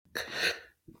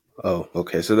Oh,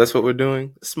 okay. So that's what we're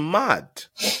doing. It's mad.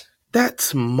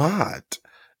 That's mad.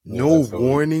 Yeah, No that's what we.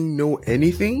 warning, no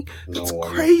anything. No That's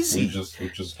warning. We crazy. just we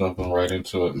just jumping right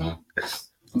into it, man. That's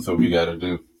what we got to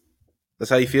do. That's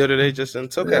how you feel today, Justin.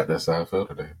 It's Yeah, okay. that's how I feel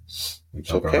today. We It's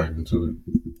jumping okay. right into it.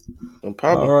 No All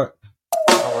problem. right.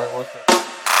 All right. What's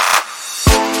up?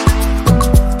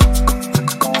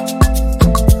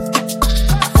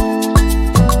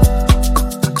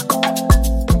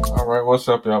 All right. What's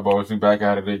up, y'all boys? We back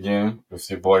at it again. It's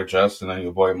your boy Justin and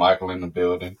your boy Michael in the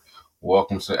building.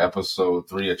 Welcome to episode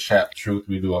 3 of Chat Truth.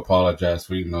 We do apologize.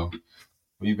 We've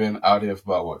been out here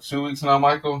for about 2 weeks now,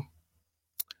 Michael.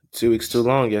 2 weeks too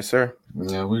long, yes, sir.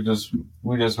 Yeah, we just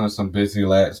been some busy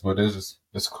lads, but it's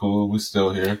cool. We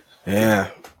still here. Yeah.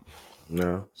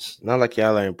 No. Not like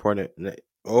y'all are important.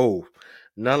 Oh,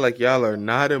 not like y'all are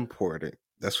not important.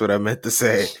 That's what I meant to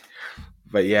say.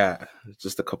 But yeah,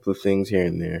 just a couple of things here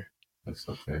and there. It's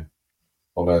okay.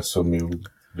 Oh, that's so new.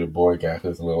 Your boy got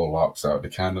his little locks out. They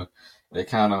kind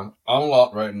of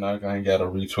unlocked right now. I ain't got a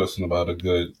retwist in about a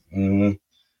good.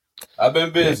 I've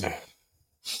been busy. Yeah.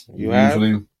 You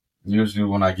have? Usually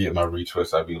when I get my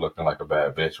retwist, I be looking like a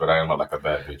bad bitch, but I don't look like a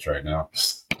bad bitch right now.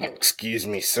 Excuse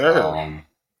me, sir.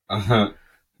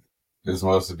 It's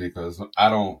mostly because I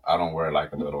don't wear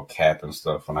like a little cap and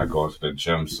stuff when I go to the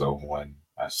gym. So when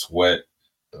I sweat,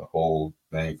 the whole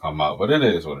thing come out. But it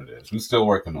is what it is. We're still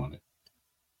working on it.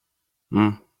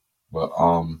 Mm. But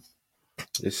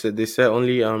They said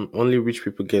only rich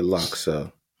people get locks,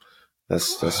 so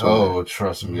that's why. oh,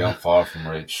 trust me, I'm far from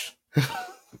rich.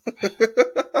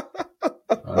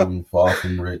 I'm far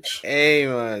from rich. Hey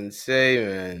man, say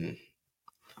man.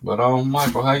 But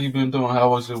Michael, how you been doing? How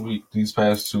was your week these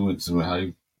past 2 weeks? I mean, how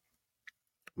you?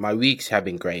 My weeks have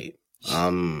been great.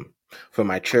 For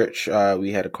my church,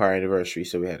 we had a choir anniversary,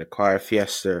 so we had a choir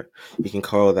fiesta. You can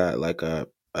call that like a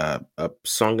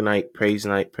song night, praise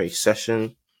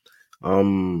session.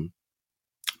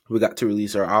 We got to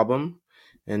release our album,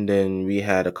 and then we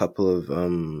had a couple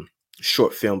of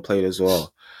short film played as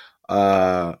well.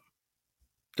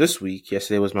 This week,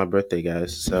 yesterday was my birthday,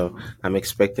 guys, so I'm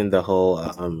expecting the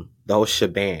whole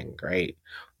shebang, right?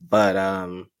 But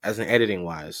as in editing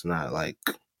wise, not like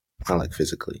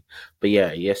physically. But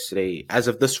yeah, yesterday, as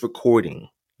of this recording,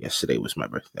 yesterday was my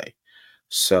birthday.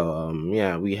 So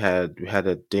yeah, we had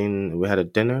a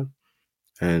dinner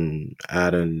and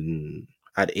at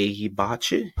a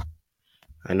hibachi.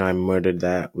 I know I murdered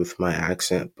that with my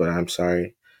accent, but I'm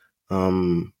sorry.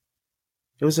 Um,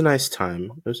 it was a nice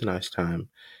time. It was a nice time.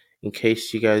 In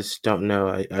case you guys don't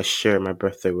know, I share my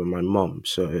birthday with my mom,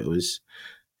 so it was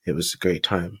a great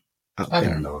time out I there.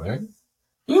 didn't know that.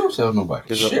 You don't tell nobody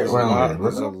There's shit around here,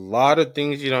 there's a bro. lot of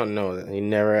things you don't know that you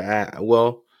never.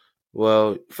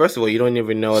 Well, first of all, you don't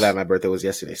even know that my birthday was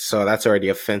yesterday, so that's already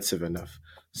offensive enough.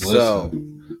 So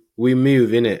Listen, we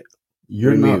move in it.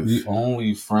 you're not the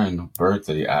only friend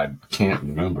birthday I can't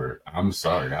remember. I'm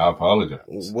sorry. I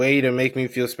apologize. Way to make me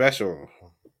feel special.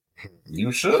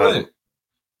 You should,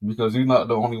 because you're not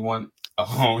the only one.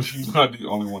 Oh, you're not the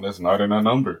only one that's not in a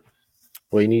number.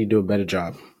 Well, you need to do a better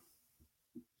job.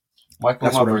 Michael,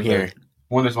 That's my what I'm birthday. hearing.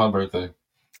 When is my birthday?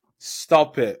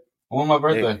 Stop it. When my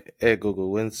birthday? Hey Google,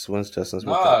 when's Justin's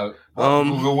birthday? Nah,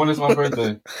 Google, when is my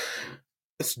birthday?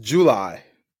 It's July.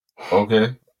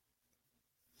 Okay.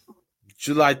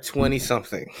 July 20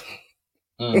 something.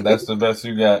 That's the best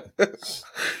you got.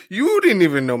 You didn't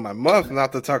even know my month,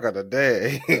 not to talk of the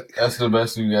day. That's the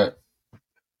best you got.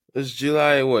 It's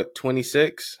July, what,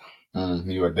 26?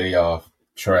 You a day off.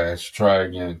 Trash. Try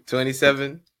again.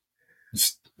 27?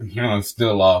 I'm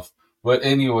still off. But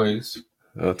anyways.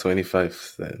 Oh,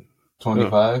 25 then.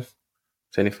 25? Oh,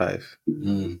 25.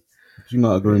 You're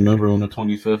not going to remember on the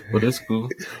 25th, but it's cool.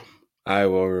 I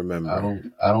will remember.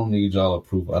 I don't need y'all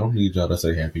approval. I don't need y'all to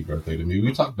say happy birthday to me.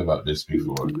 We talked about this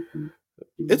before.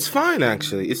 It's fine,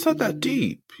 actually. It's not that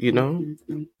deep, you know?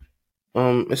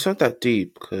 It's not that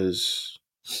deep, because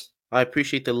I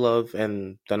appreciate the love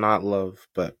and the not love,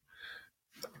 but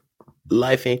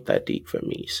life ain't that deep for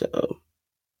me, so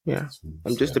yeah.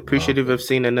 I'm just appreciative of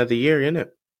seeing another year, innit?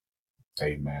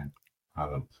 Amen.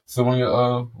 So when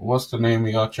what's the name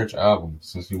of your church album,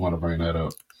 since you want to bring that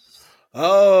up?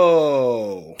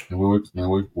 Oh. And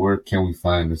where can we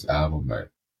find this album at?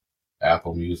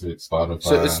 Apple Music, Spotify.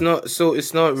 So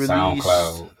it's not released.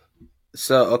 SoundCloud.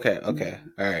 So okay. All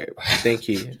right. Thank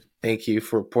you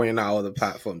for pointing out all the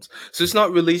platforms. So it's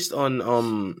not released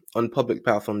on public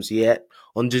platforms yet,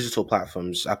 on digital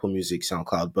platforms, Apple Music,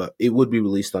 SoundCloud, but it would be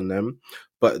released on them.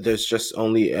 But there's just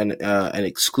only an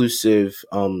exclusive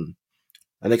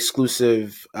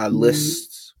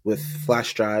list with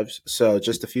flash drives. So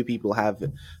just a few people have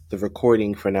the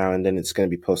recording for now, and then it's going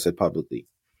to be posted publicly.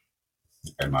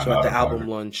 Am I So at not the a part album of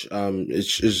it? launch,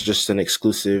 it's just an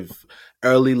exclusive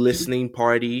early listening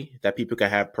party that people can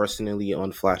have personally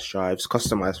on flash drives,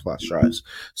 customized flash drives.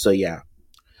 So yeah,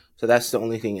 so that's the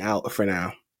only thing out for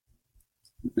now.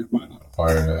 Am I not a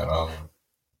part of that?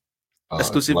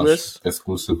 Exclusive Lush list.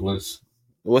 exclusive list.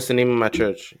 What's the name of my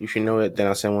church? If you know it, then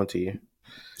I'll send one to you.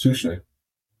 Touche.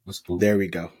 That's cool. There we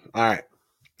go. All right.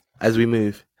 As we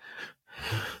move.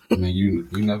 I mean, you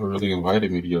never really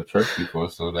invited me to your church before,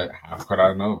 so that how could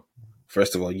I know?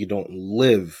 First of all, you don't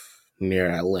live near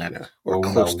Atlanta or Well, when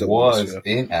I close to was Louisville,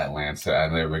 in Atlanta, I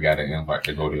never got an invite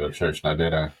to go to your church. Now,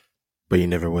 did I? but you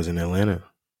never was in Atlanta.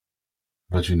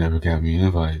 But you never got me an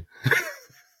invite.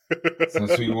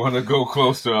 Since we want to go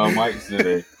close to our mics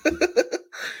today.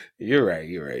 You're right.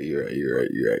 You're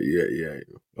right.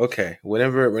 Okay.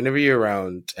 Whenever you're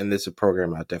around and there's a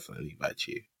program, I'll definitely invite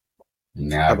you. How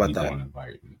Now about you that? don't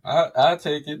invite me. I'll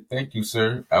take it. Thank you,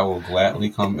 sir. I will gladly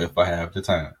come if I have the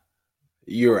time.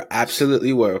 You're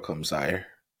absolutely welcome, sire.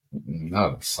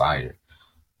 Not a sire.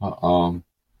 Uh,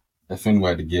 if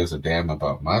anybody gives a damn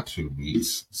about my 2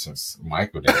 weeks, since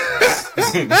Michael didn't ask.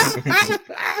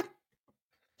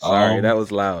 Sorry, that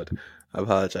was loud. I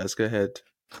apologize. Go ahead.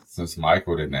 Since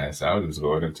Michael didn't ask, I'll just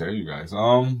go ahead and tell you guys.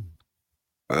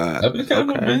 I've been kind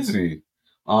of Okay. busy.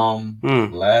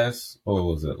 Hmm. What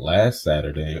was it? Last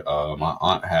Saturday, my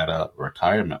aunt had a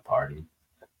retirement party.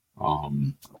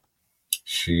 Um,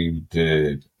 she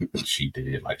did,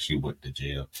 like she went to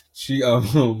jail.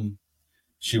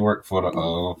 She worked for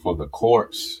the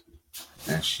courts,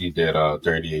 and she did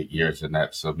 38 years in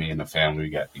that. So me and the family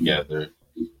got together,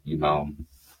 you know,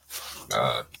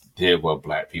 uh, did what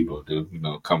Black people do,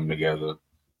 come together,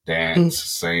 dance,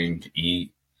 sing,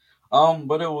 eat.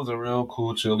 But it was a real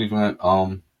cool, chill event.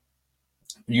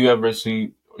 You ever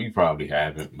seen? You probably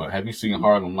haven't, but have you seen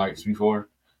Harlem Nights before?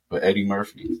 But Eddie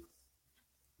Murphy.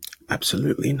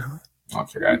 Absolutely not.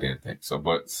 Okay, I didn't think so.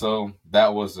 But so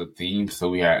that was the theme. So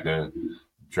we had to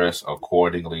dress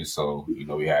accordingly. So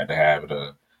we had to have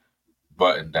the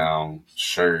button-down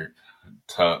shirt,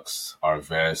 tux, our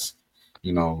vest.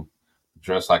 You know,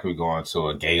 dress like we going to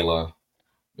a gala.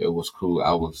 It was cool.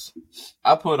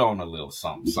 I put on a little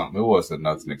something, something. It wasn't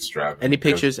nothing Any extravagant.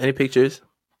 pictures? Any pictures?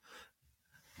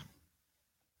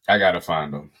 I gotta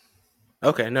find them.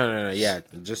 Okay. No. Yeah.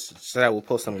 Just so that we'll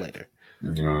post them later.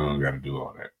 Gotta do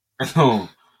all that.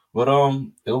 But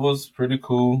it was pretty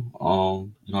cool.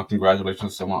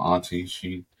 Congratulations to my auntie.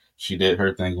 She did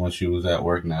her thing when she was at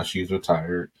work. Now she's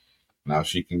retired. Now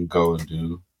she can go and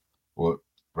do what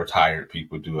retired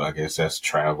people do. I guess that's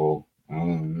travel.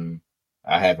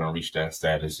 I haven't reached that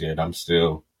status yet. I'm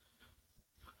still.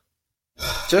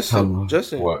 Justin,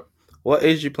 What? what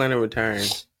age you plan on retiring?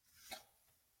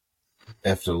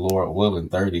 If the Lord willing,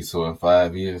 30. So in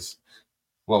 5 years,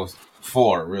 well,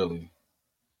 4 really.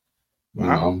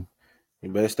 Wow. I'm You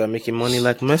better start making money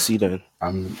like Messi then.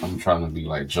 I'm trying to be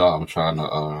like Ja. I'm trying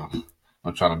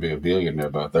to be a billionaire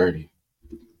by 30.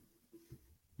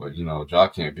 But Ja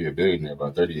can't be a billionaire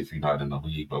by 30 if you're not in the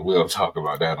league. But we'll talk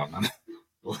about that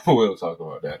we'll talk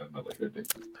about that on a later day.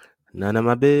 None of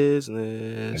my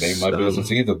business. It ain't my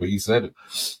business either, but he said it.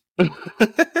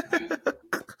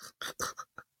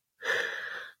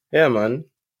 Yeah, man.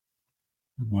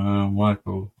 Well,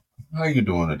 Michael, how you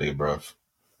doing today, bruv?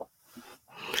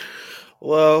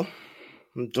 Well,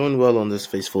 I'm doing well on this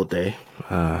fateful day.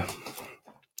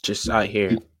 Just out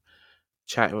here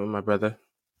chatting with my brother,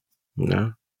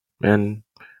 and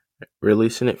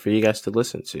releasing it for you guys to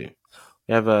listen to.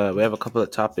 We have a couple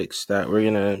of topics that we're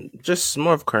gonna just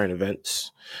more of current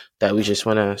events that we just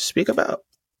want to speak about.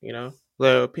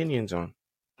 Their opinions on.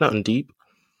 Nothing deep,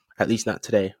 at least not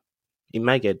today. It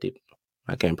might get deep.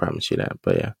 I can't promise you that,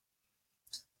 but yeah.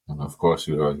 And of course,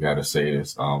 you always got to say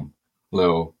this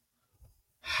little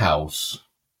house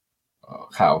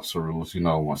house rules.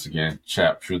 Once again,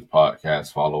 Chap Truth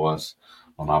Podcast. Follow us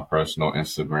on our personal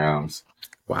Instagrams.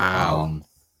 Wow,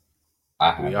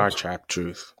 I we have are Trap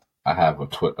Truth. I have a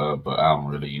Twitter, but I don't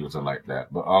really use it like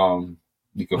that. But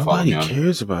you can follow Nobody me on.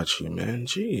 cares about you, man.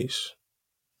 Jeez.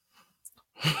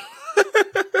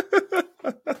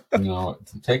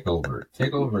 Take over it.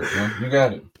 Take over it, man. You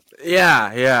got it.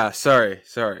 Yeah. Sorry.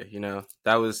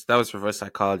 That was reverse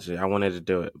psychology. I wanted to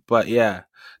do it, but yeah.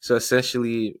 So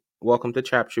essentially, welcome to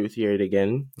Trap Truth here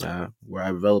again. We're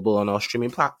available on all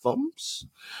streaming platforms.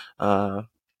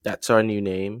 That's our new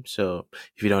name. So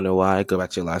if you don't know why, go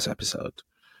back to your last episode,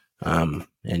 and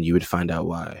you would find out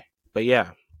why. But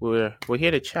yeah, we're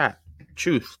here to chat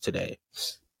truth today.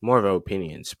 More of our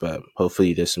opinions, but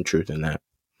hopefully there's some truth in that.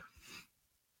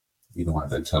 You don't have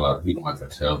to tell you don't have to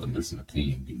tell them it's an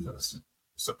opinion because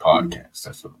it's a podcast.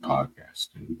 That's what a podcast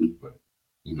do. But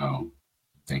I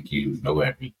think you know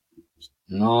everything.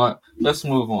 You know what? Let's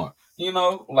move on.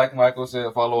 Like Michael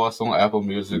said, follow us on Apple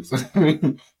Music,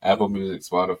 Apple Music,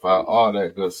 Spotify, all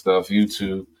that good stuff.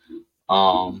 YouTube.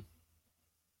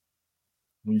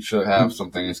 We should have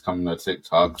some things coming to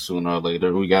TikTok sooner or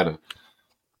later. We gotta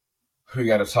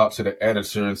talk to the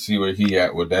editor and see where he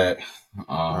at with that.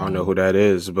 I don't know who that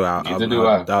is, but Neither do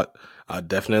I. I'll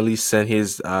definitely send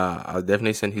his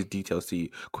details to you.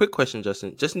 Quick question,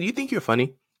 Justin. Justin, do you think you're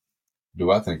funny?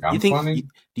 Do I think I'm funny?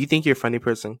 Do you think you're a funny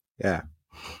person? Yeah.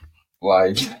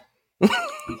 Like, No,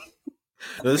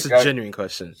 this is a genuine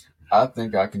question. I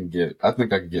think I can get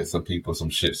some people some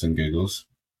shits and giggles.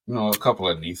 A couple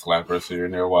of knee slappers here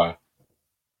and there. Why?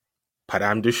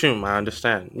 Padam Dushum, I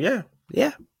understand. Yeah.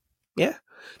 Do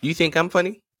you think I'm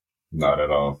funny? Not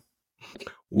at all.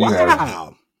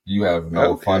 Wow. You have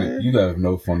no funny. You have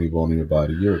no funny bone in your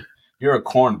body. You're a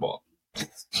cornball.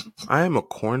 I am a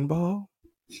cornball.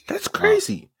 That's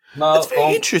crazy. No, that's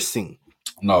very interesting.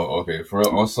 No, okay. For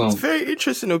real, it's a very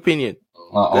interesting opinion.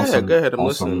 Go ahead. I'm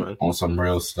listening, man. On some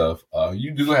real stuff.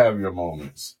 You do have your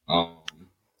moments. I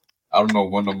don't know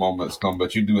when the moments come,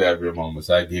 but you do have your moments.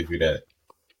 I give you that.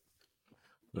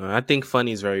 I think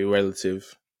funny is very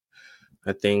relative.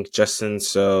 I think Justin's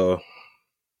so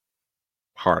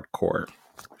hardcore.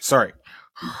 Sorry,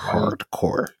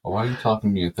 hardcore. Why are you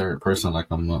talking to me in third person like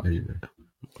I'm not here?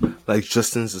 Like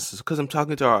Justin's, because I'm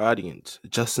talking to our audience.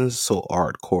 Justin's so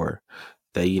hardcore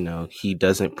that he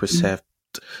doesn't perceive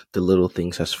the little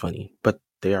things as funny, but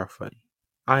they are funny.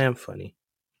 I am funny,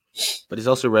 but it's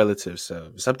also relative,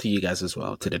 so it's up to you guys as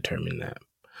well to determine that.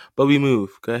 But we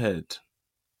move. Go ahead.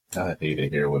 I hate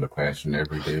it here with a passion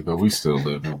every day, but we still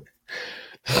living.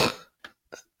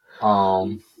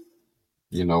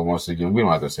 Once again, we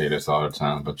don't have to say this all the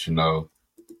time, but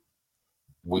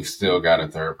we still got a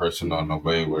third person on the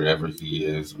way wherever he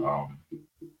is. We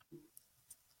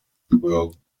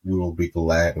will be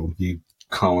glad when he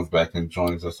comes back and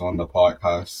joins us on the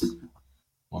podcast,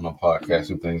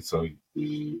 and things. So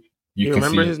you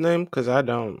remember his name? Because I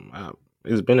don't.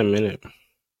 It's been a minute.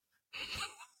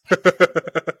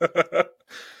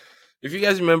 If you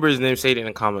guys remember his name, say it in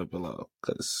a comment below.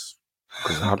 Because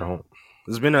I don't.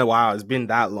 It's been a while. It's been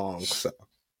that long. So,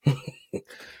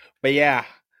 but yeah,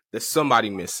 there's somebody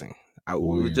missing. I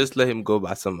will just let him go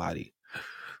by somebody.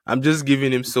 I'm just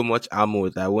giving him so much ammo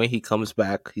that when he comes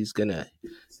back, he's gonna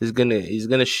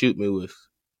shoot me with.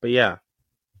 But yeah,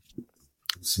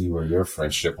 see where your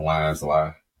friendship lines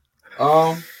lie.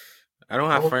 I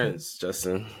don't have friends,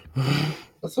 Justin.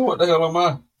 So what the hell am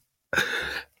I?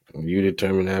 You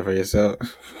determine that for yourself.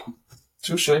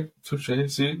 Touche.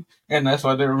 See, and that's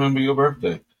why they remember your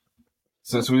birthday,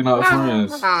 since we're not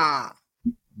friends.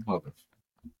 Mother.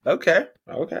 Okay.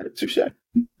 Touche.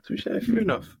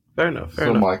 Fair enough.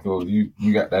 So, Michael, you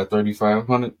got that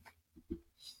 3,500?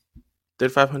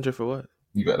 3,500 for what?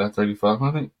 You got that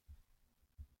 3,500?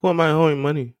 Who am I owing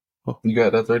money? Oh. You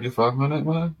got that 3,500,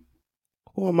 man?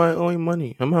 Who am I owing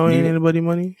money? Am I owing anybody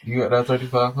money? You got that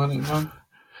 3,500, man?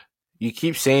 You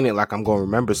keep saying it like I'm gonna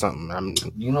remember something.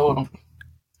 You know what?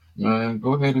 Man,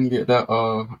 go ahead and get that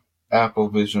Apple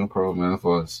Vision Pro, man,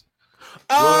 for us.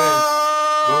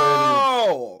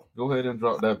 Go ahead and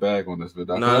drop that bag on this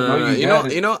video.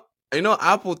 No.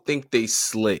 Apple think they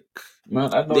slick.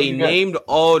 Man, I know they named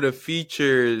all the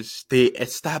features. They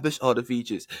established all the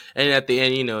features, and at the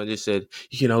end, they said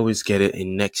you can always get it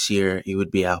in next year. It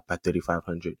would be out by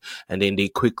 3,500, and then they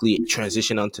quickly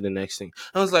transition on to the next thing.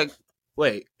 I was like,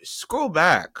 wait, scroll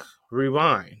back,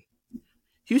 rewind.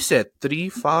 You said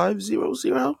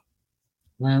 3,500.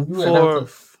 Man,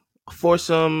 for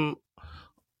some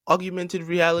augmented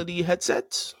reality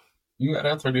headsets. You got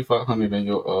that 3,500 in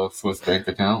your Swiss bank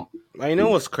account. You know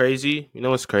what's crazy?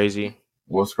 What's crazy?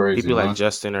 People like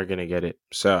Justin are gonna get it,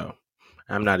 so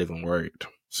I'm not even worried.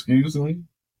 Excuse me?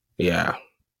 Yeah,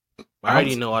 I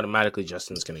already know automatically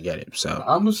Justin's gonna get it. So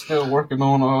I'm still working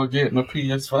on getting a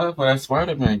PS5 for that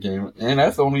Spider-Man game, and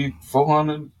that's only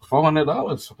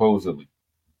 $400 supposedly.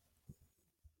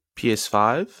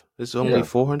 PS5 is only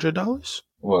 $400.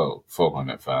 Well,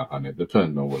 400, 500,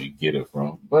 depending on where you get it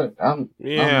from. But I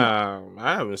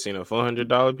haven't seen a $400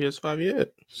 PS5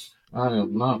 yet.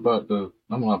 I'm not about to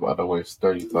waste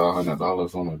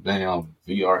 $3,500 on a damn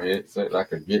VR headset I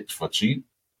could get for cheap.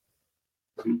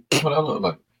 That's what I look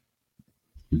like.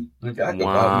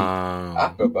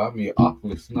 I could buy me an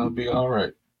Oculus and I'll be all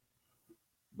right.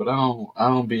 But I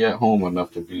don't be at home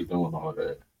enough to be doing all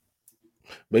that.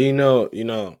 But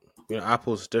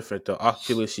Apple's different. The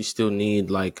Oculus, you still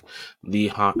need like the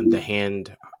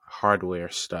hand hardware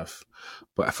stuff.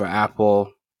 But for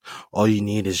Apple, all you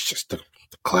need is just the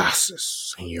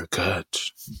glasses and you're good.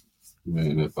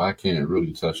 Man, if I can't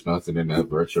really touch nothing in that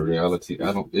virtual reality,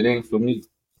 it ain't for me.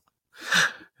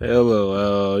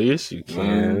 LOL, yes you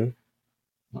Man,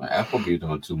 can. Apple be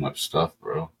doing too much stuff,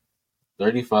 bro.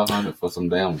 3,500 for some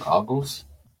damn goggles?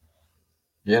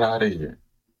 Get out of here.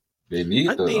 They I need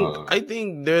the think I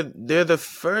think they're the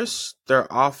first.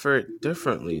 They're offered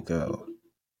differently though.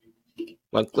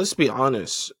 Like let's be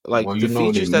honest. well, Like the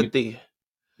features that they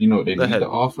you know what they go need to ahead.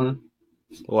 offer?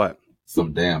 What?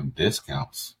 Some damn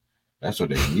discounts. That's what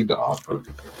they need to offer.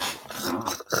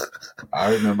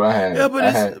 I remember Yeah, but I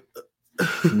it's had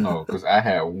no, because I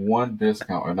had one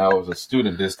discount and that was a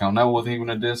student discount. That wasn't even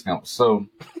a discount. So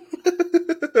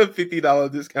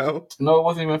 $50 discount. no, it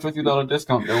wasn't even a $50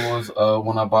 discount. It was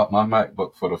when I bought my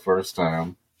MacBook for the first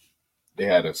time. They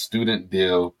had a student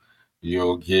deal.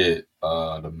 You'll get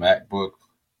the MacBook.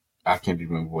 I can't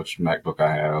even remember which MacBook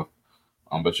I have.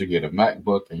 But you get a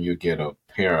MacBook and you get a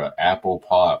pair of Apple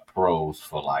Pod Pros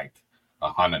for like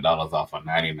 $100 off of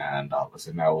 $99, and that was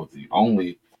the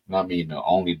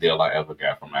only deal I ever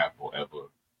got from Apple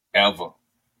ever.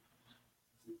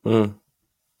 Mm.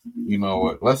 You know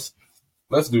what? Let's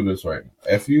do this right now.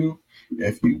 If you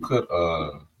could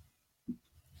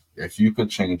if you could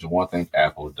change one thing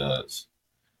Apple does,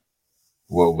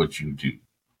 what would you do?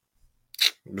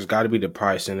 There's got to be the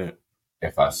price in it.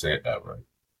 If I said that right,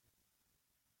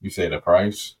 you say the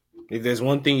price. If there's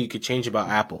one thing you could change about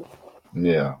Apple,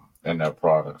 Yeah, and their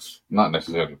products. Not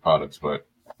necessarily products, but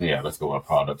yeah, let's go with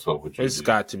products. What would you it's do?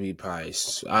 got to be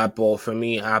price. Apple, for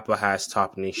me, Apple has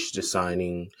top niche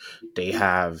designing. They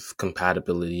have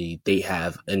compatibility. They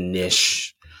have a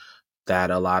niche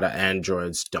that a lot of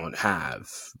Androids don't have.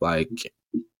 Like,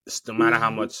 no matter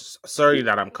how much, sorry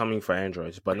that I'm coming for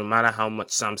Androids, but no matter how much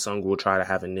Samsung will try to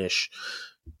have a niche,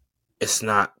 it's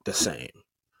not the same.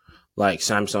 Like,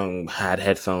 Samsung had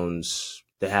headphones,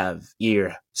 they have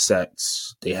ear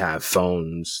sets, they have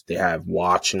phones, they have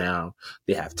watch now,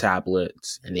 they have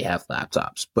tablets, and they have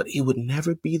laptops. But it would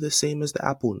never be the same as the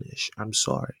Apple niche. I'm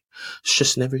sorry. It's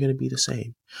just never going to be the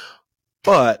same.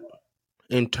 But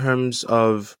in terms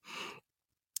of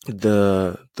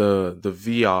the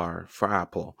VR for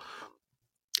Apple,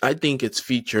 I think its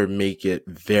feature make it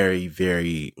very,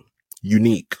 very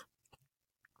unique.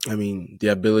 I mean, the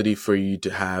ability for you to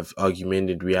have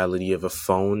augmented reality of a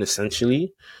phone,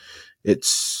 essentially,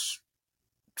 it's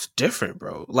different,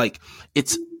 bro. Like,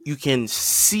 it's you can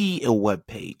see a web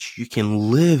page, you can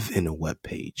live in a web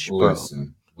page, bro.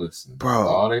 Listen. Bro,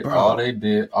 All they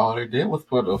did was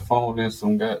put a phone in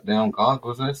some goddamn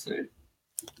goggles. That's it.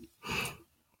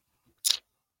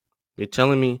 You're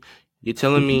telling me,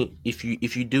 if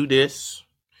you do this,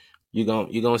 you're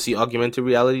gonna see augmented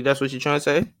reality. That's what you're trying to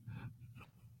say.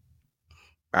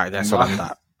 All right, that's what I No,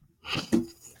 thought.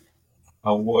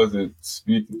 I wasn't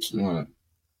speaking.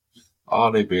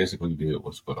 All they basically did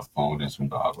was put a phone in some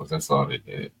goggles. That's all they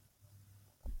did.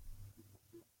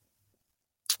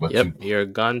 But Yep, you're a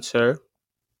gun, sir.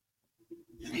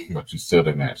 you still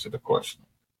didn't answer the question.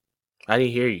 I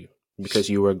didn't hear you because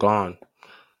you were gone.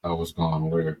 I was gone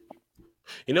where?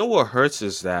 You know what hurts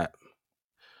is that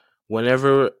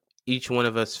whenever each one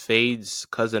of us fades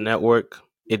because of network,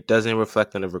 it doesn't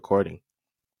reflect on the recording.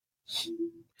 So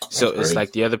That's it's crazy.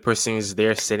 like the other person is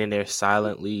there sitting there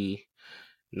silently,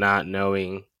 not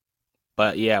knowing.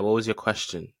 But yeah, what was your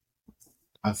question?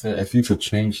 I said, if you could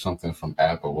change something from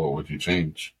Apple, what would you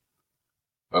change?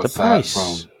 The Aside price.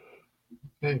 from,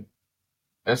 hey,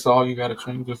 that's all you got to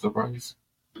change is the price.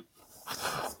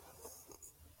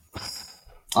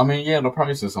 I mean, yeah, the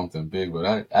price is something big,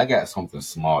 but I got something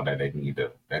small that they need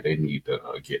to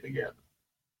get together.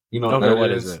 You know what Okay, that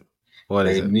what is is? it? What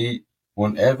is They it? need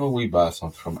whenever we buy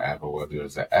something from Apple, whether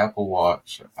it's an Apple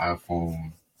Watch,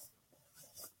 iPhone,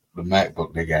 the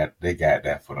MacBook, they got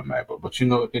that for the MacBook. But you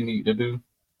know what they need to do?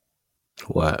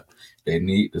 What? They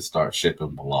need to start shipping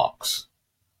blocks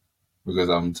because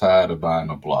I'm tired of buying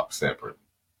a block separate.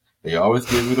 They always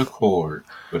give you the cord,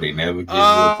 but they never give you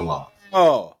a block.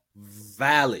 Oh,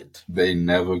 valid. They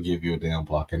never give you a damn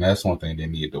block, and that's one thing they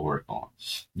need to work on.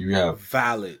 You have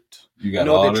Valid. you You got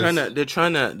know, all this, they're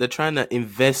trying to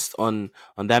invest on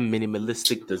that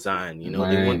minimalistic design. You know,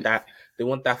 man. they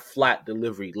want that flat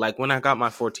delivery. Like when I got my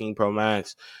 14 Pro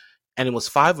Max, and it was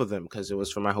 5 of them because it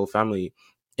was for my whole family.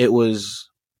 It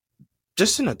was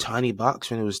just in a tiny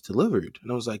box when it was delivered,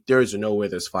 and I was like, "There is no way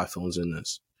there's 5 phones in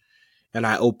this." And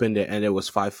I opened it, and there was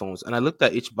 5 phones, and I looked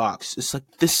at each box. It's like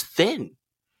this thin.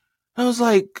 I was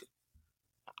like,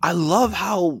 I love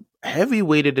how heavy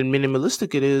weighted and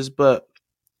minimalistic it is, but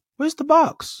where's the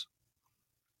box?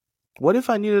 What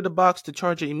if I needed a box to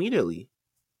charge it immediately?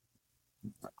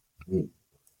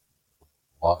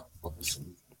 What?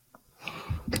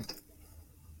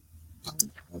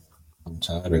 I'm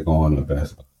tired of going to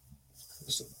Best Buy.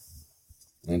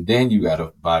 And then you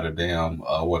gotta buy the damn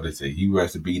what is it,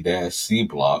 USB-C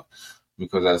block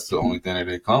because that's the only thing that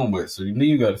they come with. So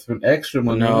you gotta spend extra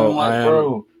money. And No, I'm like,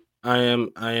 bro, I am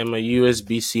a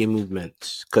USB-C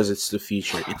movement because it's the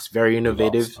future. It's very we lost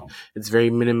innovative. them. It's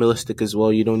very minimalistic as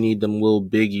well. You don't need them little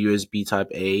big USB type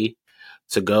A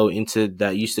to go into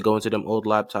that used to go into them old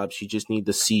laptops. You just need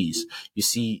the C's. You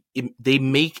see, they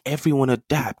make everyone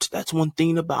adapt. That's one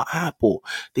thing about Apple.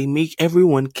 They make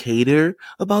everyone cater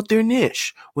about their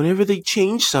niche. Whenever they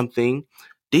change something,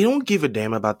 they don't give a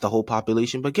damn about the whole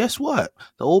population. But guess what?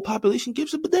 The whole population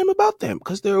gives a damn about them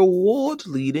because they're a world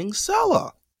leading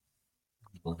seller.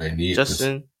 Well, they need this.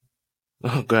 Justin,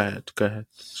 oh, go ahead. Go ahead.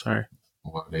 Sorry.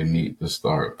 Well, they need to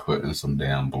start putting some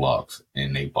damn blocks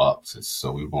in their boxes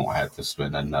so we won't have to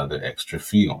spend another extra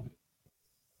fee on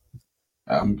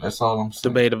it. That's all I'm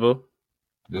saying. Debatable.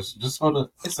 Just sort of,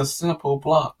 it's a simple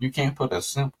block. You can't put a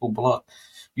simple block.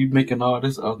 You making all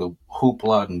this other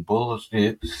hoopla and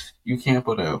bullshit. You can't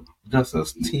put just a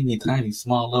teeny tiny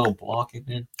small little block in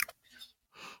there.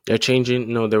 They're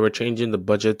changing. No, they were changing the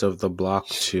budget of the block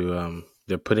to.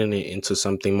 They're putting it into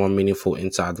something more meaningful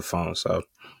inside the phone. So,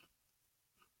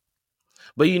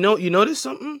 but you noticed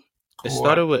something? It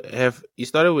started What? with you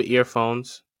started with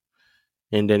earphones,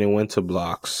 and then it went to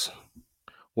blocks.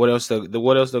 What else?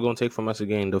 What else they're gonna take from us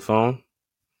again? The phone.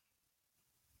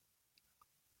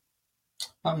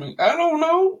 I mean, I don't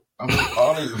know. I mean,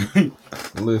 all they,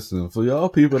 listen, for y'all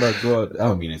people that go out, I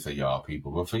don't mean to say y'all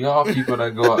people, but for y'all people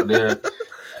that go out there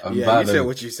and Yeah, buy you said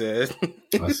what you said.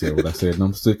 I said what I said, and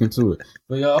I'm sticking to it.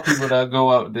 For y'all people that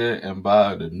go out there and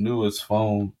buy the newest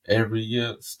phone every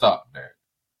year, stop that.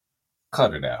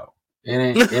 Cut it out. It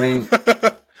ain't.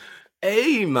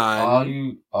 Hey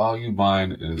man, All you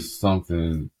buying is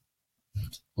something.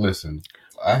 Listen,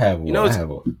 I have you know it's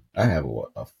I have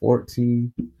a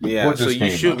 14. yeah. What So just you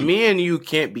came should. out? Me and you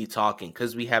can't be talking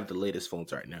because we have the latest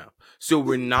phones right now. So I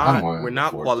don't we're have a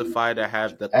not 14. qualified to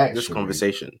have this Actually,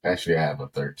 conversation. actually, I have a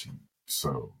 13.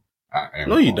 So I am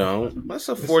No, you qualified. don't. That's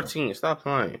a Listen. 14. Stop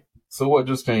lying. So what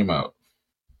just came out?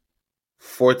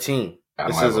 14. I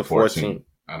don't This have is a a 14. 14.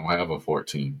 I don't have a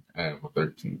 14. I have a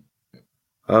 13.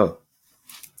 Oh.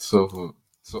 So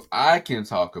I can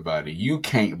talk about it. You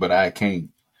can't, but I can't.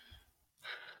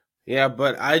 Yeah,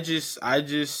 but I just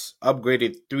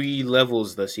upgraded 3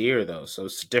 levels this year though, so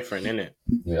it's different, isn't it?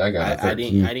 Yeah, I got a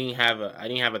 13. I didn't have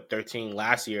a 13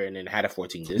 last year and then had a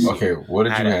 14 this Okay, year. what I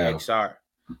did had you an have? XR.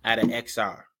 I had an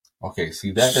XR. Okay,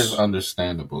 see, that is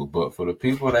understandable. But for the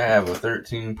people that have a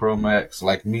 13 Pro Max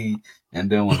like me, and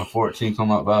then when the 14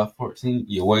 come out by 14,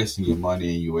 you're wasting your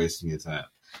money and you're wasting your time.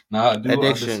 Now,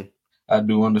 Addiction. I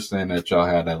do understand that y'all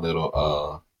had that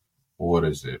little, what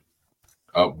is it?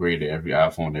 Upgrade to every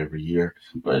iPhone every year.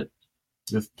 But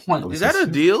it's Is pointless. that a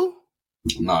deal?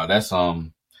 No, that's,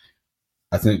 I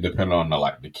think depending on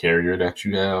the carrier that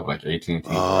you have, like AT&T,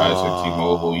 Verizon,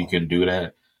 T-Mobile, you Oh. can do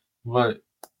that. But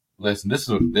listen, this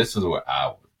is what I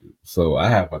would do. So I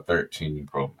have a 13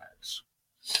 Pro Max.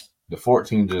 The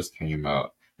 14 just came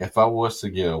out. If I was to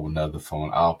get another phone,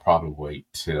 I'll probably wait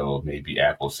till maybe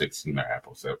Apple 16 or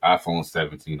Apple 7, iPhone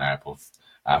 17,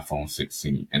 iPhone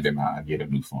 16, and then I get a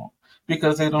new phone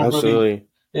because Absolutely.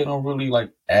 they don't really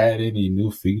like add any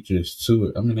new features to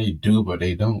it. I mean, they do, but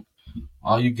they don't.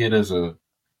 All you get is a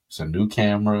new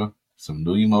camera, some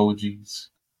new emojis,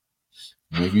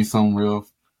 maybe some real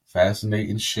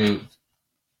fascinating shit.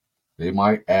 They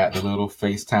might add the little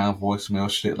FaceTime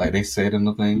voicemail shit like they said in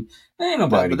the thing. Ain't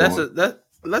nobody But going.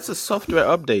 that's a software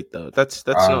update though. That's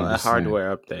I not a understand.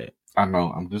 hardware update. I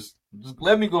know. I'm just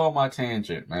let me go on my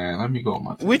tangent, man. Let me go on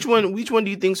my tangent. Which one do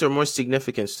you think are more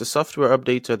significant? The software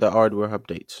updates or the hardware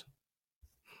updates?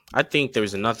 I think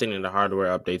there's nothing in the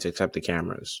hardware updates except the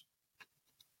cameras.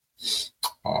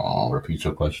 Repeat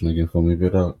your question again for me,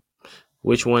 get out.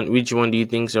 Which one do you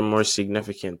think are more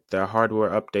significant? The hardware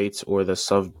updates or the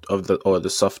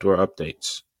software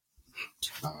updates?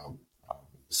 I would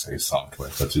say software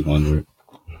for 200.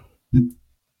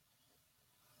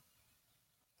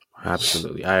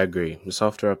 Absolutely. I agree. The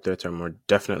software updates are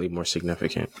definitely more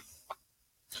significant.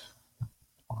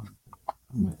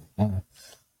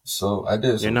 So I did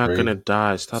You're some not gonna crazy.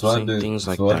 die. Stop saying things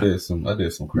like that. I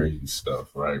did some crazy stuff,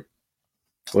 right?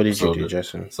 What did you So do,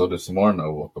 Justin? so this morning I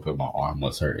woke up and my arm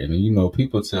was hurting. And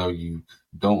people tell you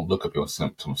don't look up your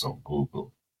symptoms on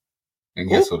Google. And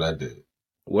guess Who? what I did?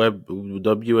 Web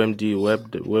WMD.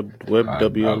 I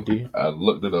WebMD. I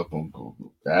looked it up on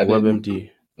Google. I didn't WebMD.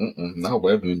 Not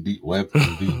WebMD,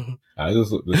 WebMD. I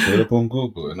just looked this straight up on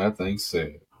Google, and that thing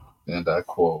said, and I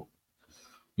quote,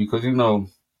 because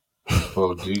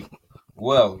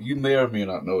well, you may or may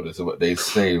not know this, but they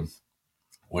say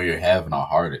when you're having a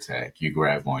heart attack, you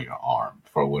grab on your arm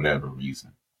for whatever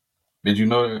reason. Did you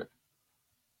know that?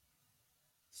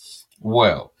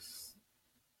 Well,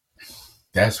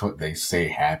 that's what they say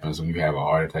happens when you have a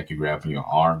heart attack. You grab on your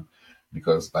arm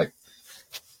because, like,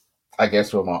 I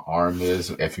guess what my arm is,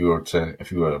 if you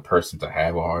were a person to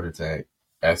have a heart attack,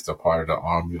 that's the part of the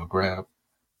arm you'll grab.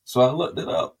 So I looked it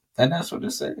up, and that's what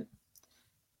it said.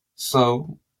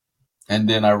 So, and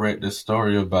then I read this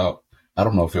story about, I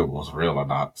don't know if it was real or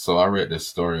not. So I read this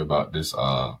story about this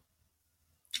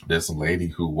lady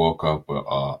who woke up with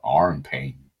arm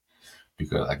pain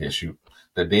because I guess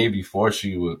the day before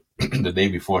she would the day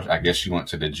before I guess she went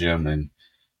to the gym and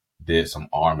did some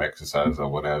arm exercise or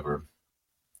whatever.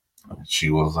 She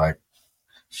was like,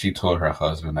 she told her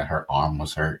husband that her arm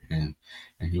was hurting,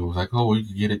 and he was like, "Oh, well, you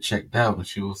can get it checked out." And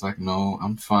she was like, "No,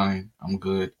 I'm fine. I'm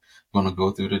good. I'm gonna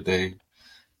go through the day."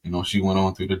 She went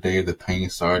on through the day. The pain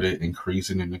started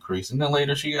increasing and increasing. Then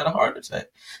later, she got a heart attack.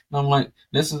 And I'm like,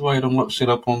 this is why you don't look shit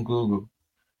up on Google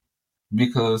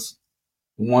because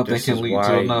one thing This can is lead to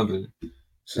why. another.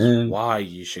 This is And why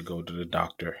you should go to the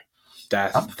doctor.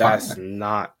 I'm That's fine.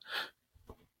 not.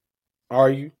 Are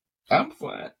you? I'm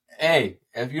fine. Hey,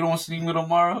 if you don't see me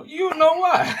tomorrow, you know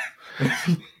why.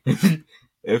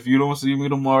 If you don't see me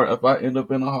tomorrow, if I end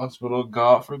up in a hospital,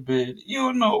 God forbid,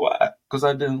 you know why. Because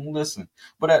I didn't listen.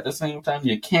 But at the same time,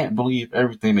 you can't believe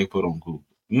everything they put on Google.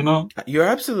 You know? You're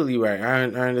absolutely right. I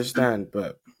understand,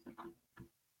 but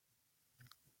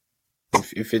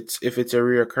if it's a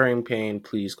reoccurring pain,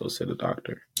 please go see the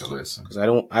doctor. Listen. Because I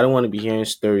don't want to be hearing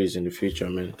stories in the future,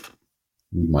 man.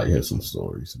 You might hear some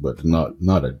stories, but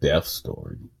not a death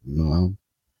story. Yeah.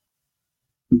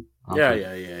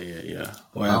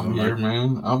 Whatever, I'm here,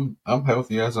 man. man. I'm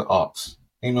healthy as an ox.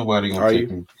 Ain't nobody gonna Are take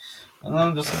you? me.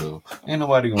 I'm just a little. Ain't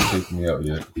nobody gonna take me out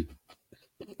yet.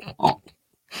 Oh,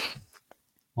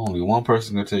 only one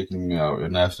person can take me out,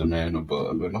 and that's the man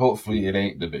above. And hopefully, it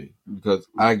ain't today because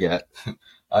I got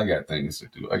I got things to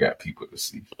do. I got people to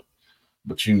see.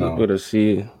 But People to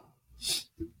see.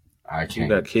 I You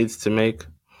got can't. kids to make.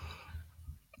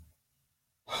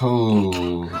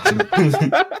 Oh,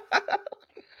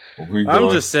 we I'm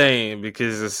going just saying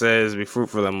because it says be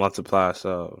fruitful and multiply.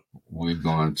 So we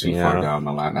going too you far know, down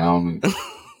the line.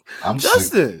 I'm sick,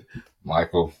 Justin.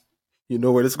 Michael. You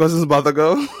know where this question's about to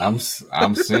go. I'm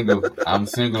single. I'm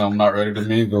single. I'm not ready to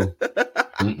mingle.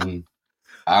 Mm-mm.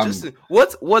 I'm Justin,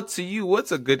 what to you?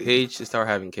 What's a good age to start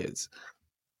having kids?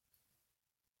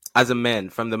 As a man,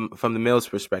 from the male's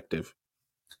perspective.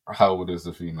 How old is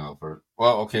the female?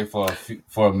 Well, okay, for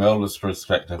a male's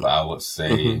perspective, I would say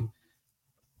Mm-hmm.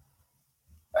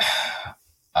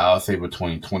 I'll say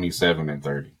between 27 and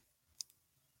 30.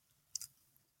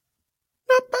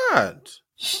 Not bad.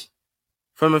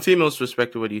 From a female's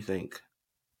perspective, what do you think?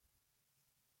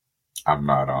 I'm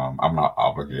not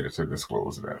obligated to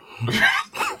disclose that.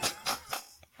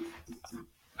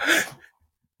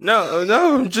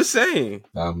 No, I'm just saying.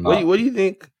 I'm What do you, not what do you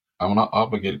think? I'm not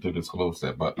obligated to disclose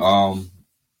that, but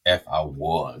if I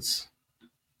was,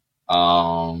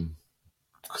 um,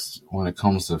 'cause when it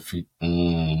comes to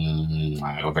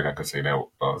I don't think I could say that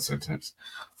sentence.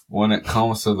 When it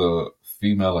comes to the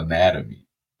female anatomy,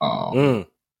 um,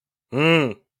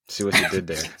 Mm, See what you did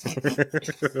there.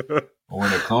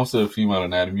 when it comes to the female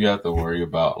anatomy, you have to worry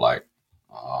about like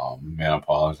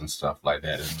menopause and stuff like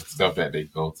that, and stuff that they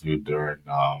go through during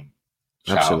childbirth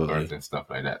Absolutely. and stuff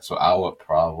like that. So I would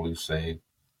probably say,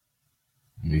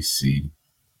 let me see.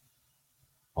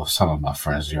 Well, some of my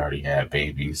friends already had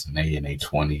babies, and they in their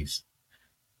 20s.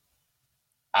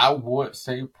 I would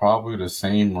say probably the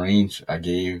same range I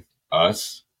gave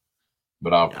us,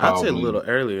 but I'd say a little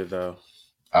earlier though.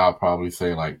 I'll probably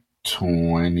say like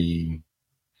 20,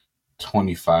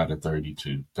 25 to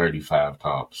 32, 35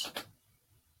 tops.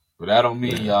 But that don't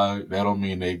mean Yeah. y'all. That don't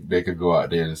mean they could go out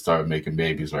there and start making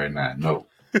babies right now. No,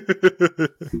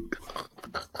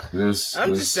 this I'm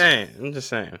just this saying. I'm just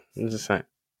saying. I'm just saying.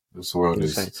 this world I'm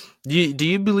just saying. is. Do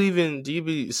you believe in? Do you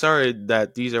be sorry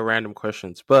that these are random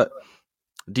questions, but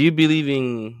do you believe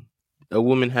in a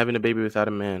woman having a baby without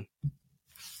a man?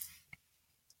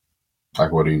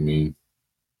 Like, what do you mean?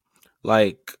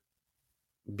 Like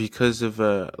because of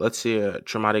let's say a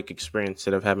traumatic experience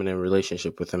instead of having a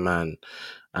relationship with a man,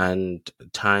 and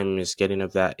time is getting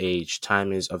of that age.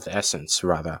 Time is of the essence,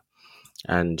 rather.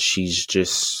 And she's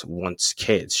just wants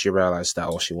kids. She realized that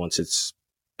all she wants is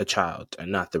a child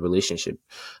and not the relationship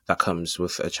that comes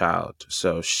with a child.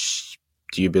 So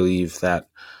Do you believe that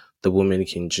the woman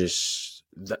can just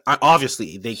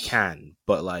obviously they can,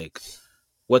 but like,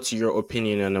 what's your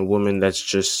opinion on a woman that's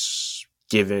just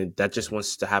given that just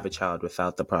wants to have a child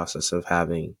without the process of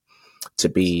having to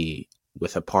be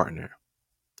with a partner?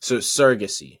 So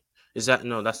surrogacy. Is that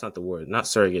no, that's not the word. Not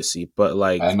surrogacy, but I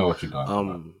like know what you're talking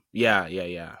about.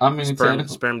 yeah. I mean,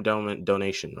 technically,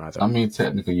 Donation rather. I mean,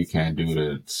 technically, you can't do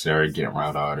the surrogate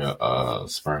route or the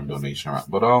sperm donation route.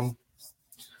 But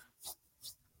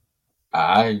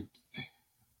I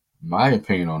my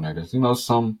opinion on that is,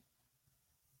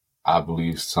 I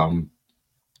believe some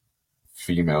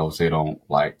females they don't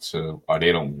like to or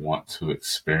they don't want to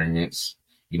experience,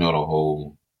 the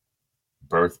whole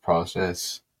birth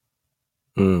process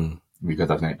Mm. because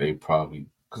I think they probably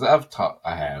because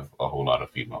I have a whole lot of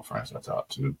female friends I talk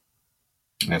to,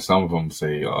 and some of them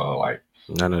say like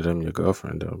None of them your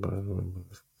girlfriend though, but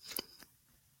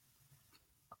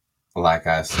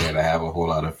I said, I have a whole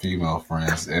lot of female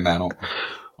friends, and I'm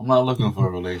not looking for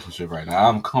a relationship right now.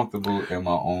 I'm comfortable in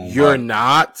my own you're body.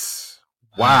 not.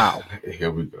 Wow.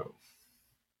 Here we go.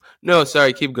 No,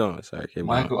 sorry. Keep going. Sorry, keep going.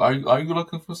 Michael, are you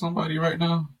looking for somebody right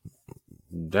now?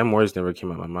 Them words never came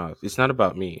out of my mouth. It's not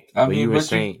about me. I But mean, but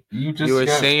you you just were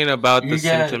got saying about the you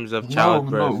got symptoms of no.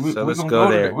 childbirth. So We're let's gonna go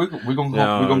go to that. there. We're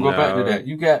No, gonna go back to that. no,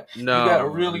 You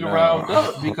got really no. riled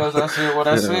up because I said what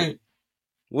I said.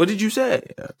 What did you say?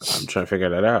 I'm trying to figure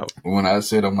that out. When I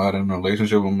said I'm not in a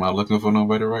relationship, I'm not looking for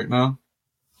nobody right now.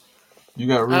 You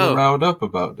got really Oh, riled up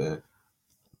about that.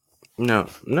 no.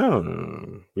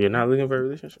 You're not looking for a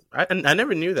relationship. I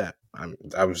never knew that.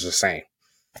 I was just saying.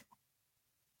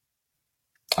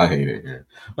 I hate it here.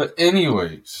 But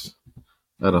anyways,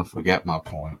 I don't forget my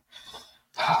point.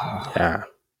 Yeah,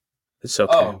 it's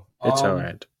okay. Oh, It's all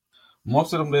right.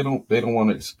 most of them they don't want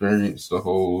to experience the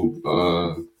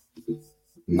whole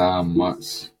 9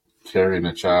 months carrying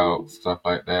a child, stuff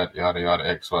like that, yada yada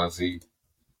XYZ.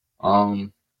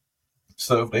 Um,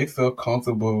 so if they feel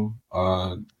comfortable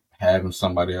having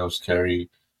somebody else carry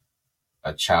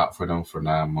a child for them for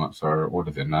 9 months or what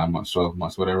is it, 9 months, 12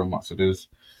 months, whatever months it is.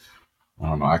 I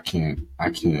don't know.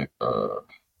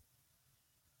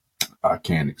 I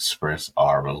can't express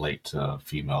or relate to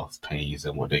females' pains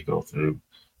and what they go through.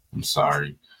 I'm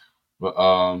sorry. But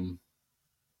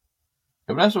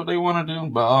if that's what they want to do,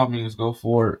 by all means go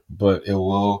for it. But it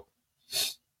will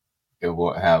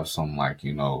have some like,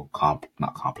 not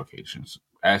complications.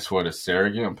 As for the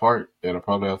surrogate part, it'll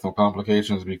probably have some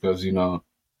complications because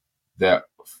that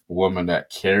woman that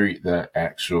carried the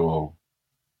actual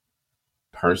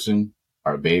person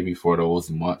or baby for those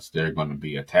months, they're going to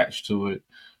be attached to it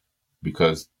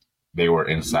because they were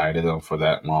inside of them for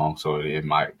that long. So it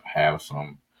might have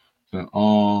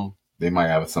they might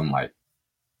have some like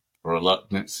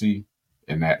reluctancy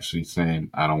in actually saying,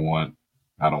 I don't want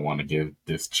to give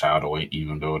this child away,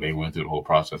 even though they went through the whole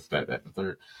process, that, and the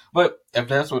third. But if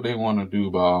that's what they want to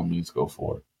do, by all means, go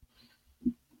for it.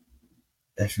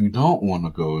 If you don't want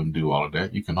to go and do all of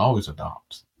that, you can always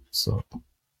adopt. So,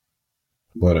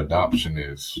 but adoption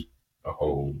is a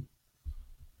whole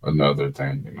another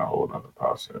thing and a whole other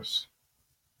process.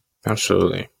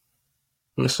 Absolutely.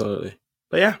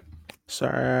 But yeah. So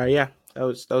yeah, that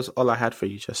was all I had for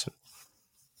you, Justin.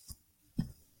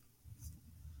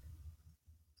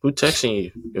 Who texting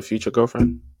you? Your future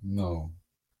girlfriend? No.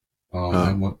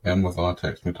 Oh. Amazon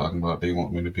text me talking about they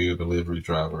want me to be a delivery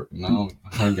driver. No,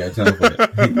 I ain't got time for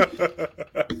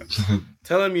that.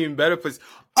 Telling me in better place.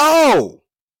 Oh,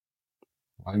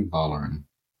 Why you hollering?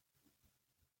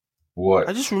 What?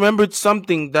 I just remembered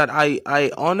something that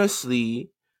I honestly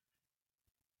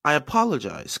I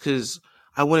apologize because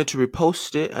I wanted to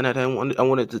repost it and I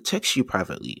wanted to text you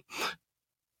privately,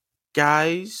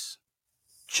 guys.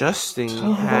 Justin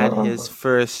had his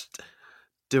first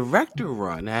director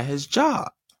run at his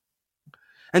job.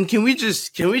 And can we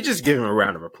just give him a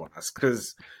round of applause?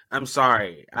 Because I'm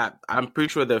sorry, I'm pretty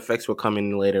sure the effects will come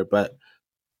in later, but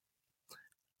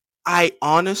I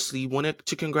honestly wanted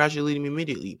to congratulate him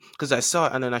immediately because I saw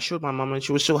it and then I showed my mom and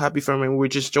she was so happy for him and we were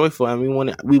just joyful and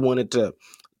we wanted to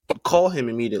call him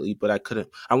immediately, but I couldn't.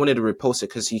 I wanted to repost it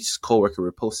because his coworker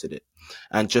reposted it,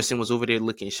 and Justin was over there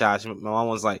looking shy. My mom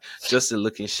was like, "Justin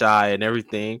looking shy and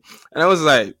everything," and I was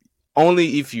like,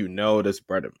 "Only if you know this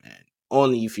brother, man.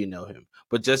 Only if you know him."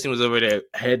 But Justin was over there,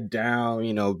 head down,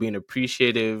 being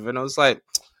appreciative, and I was like,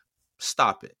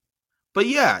 "Stop it." But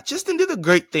yeah, Justin did a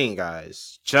great thing,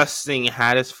 guys. Justin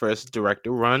had his first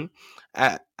director run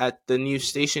at the new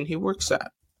station he works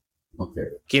at. Okay.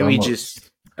 Can we just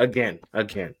again?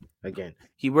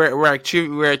 We're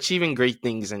achieving great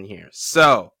things in here.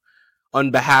 So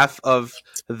on behalf of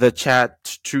the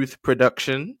Chat Truth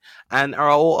production and our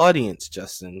whole audience,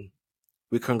 Justin,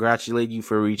 we congratulate you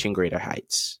for reaching greater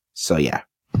heights. So yeah.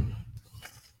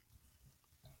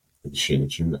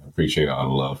 Appreciate you. I appreciate all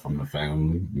the love from the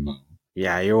family.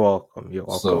 Yeah, you're welcome. You're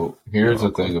welcome. So You're here's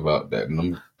the thing welcome. about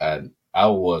that. I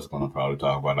was gonna probably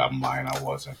talk about that mine. I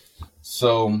wasn't.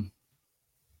 So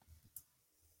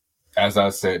as I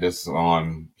said this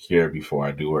on here before,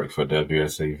 I do work for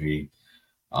WSAV,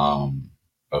 um,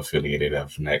 affiliated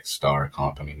of Next Star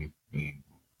Company.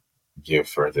 Give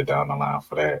further down the line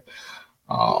for that.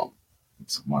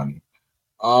 It's money.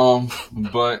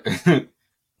 But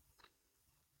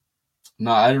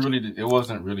no, I really. It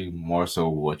wasn't really more so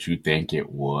what you think it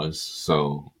was.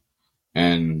 So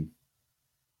and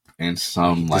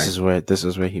some like This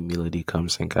is where humility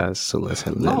comes in, guys. So no, it's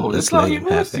let's not let him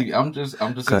have it. humility. I'm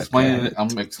just Go explaining it.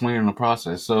 ahead. I'm explaining the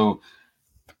process. So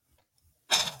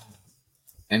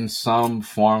in some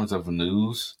forms of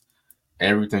news,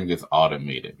 everything is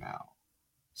automated now.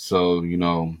 So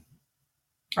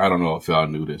I don't know if y'all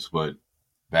knew this, but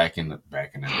back in the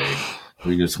day,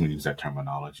 we just gonna use that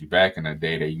terminology. Back in the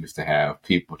day, they used to have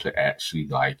people to actually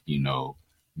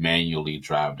manually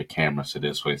drive the cameras to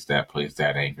this place, that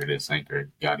anchor, this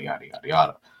anchor, yada yada yada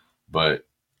yada. But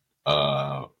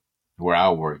uh, where I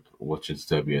work, which is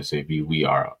WSAB, we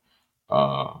are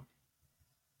uh,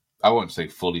 I wouldn't say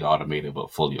fully automated,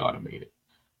 but fully automated.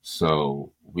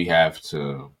 So we have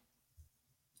to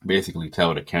basically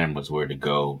tell the cameras where to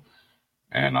go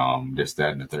and this,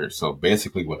 that, and the third. So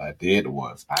basically what I did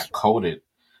was I coded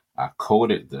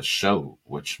the show,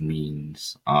 which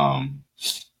means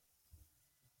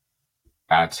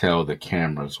I tell the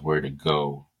cameras where to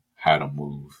go, how to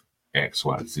move,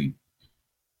 XYZ.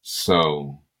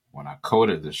 So when I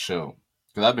coded the show,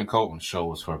 because I've been coding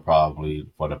shows for probably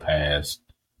for the past,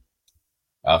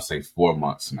 I'll say 4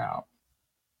 months now.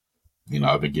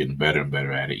 I've been getting better and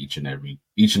better at it each and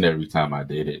every time I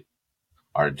did it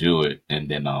or do it. And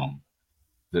then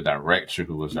the director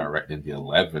who was directing the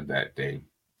 11 that day,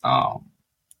 um,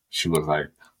 she was like,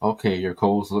 "Okay, your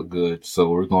codes look good, so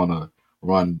we're gonna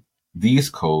run these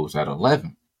codes at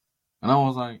 11." And I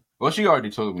was like, "Well, she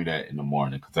already told me that in the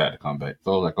morning because I had to come back."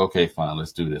 So I was like, "Okay, fine,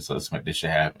 let's do this. Let's make this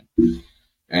shit happen."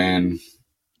 And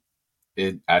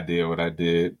I did what I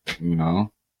did.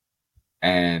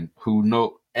 And who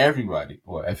know everybody?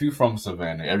 Well, if you're from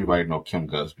Savannah, everybody know Kim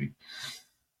Gusby.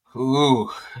 Who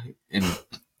and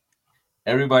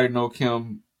everybody know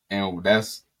Kim, and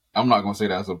I'm not gonna say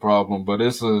that's a problem, but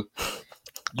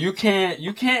you can't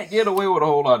get away with a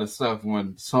whole lot of stuff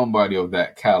when somebody of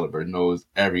that caliber knows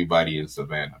everybody in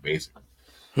Savannah, basically.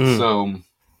 Hmm. So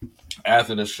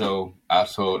after the show, I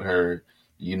told her,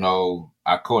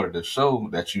 I called the show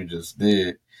that you just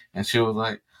did, and she was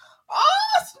like,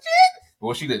 "Oh shit!"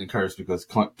 Well, she didn't curse because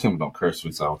Kim don't curse, so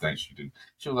I don't think she do.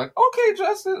 She was like, "Okay,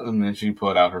 Justin," and then she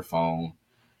put out her phone,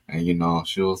 and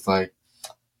she was like,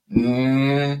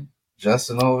 Mm,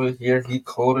 Justin over here, he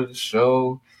quoted the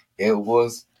show. It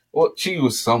was she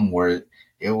was somewhere.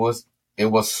 It was it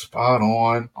was spot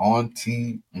on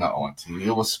T, not on T.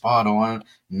 It was spot on.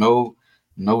 No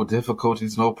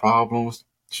difficulties, no problems.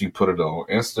 She put it on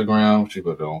Instagram. She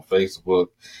put it on Facebook,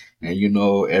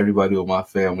 and everybody in my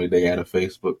family, they had a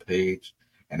Facebook page,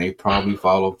 and they probably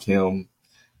followed Kim.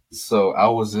 So I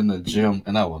was in the gym,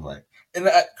 and I was like, and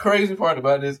the crazy part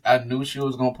about this, I knew she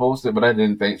was gonna post it, but I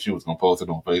didn't think she was gonna post it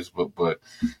on Facebook. But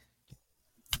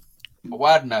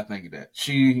why didn't I think of that?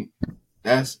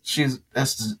 That's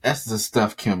the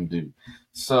stuff Kim do.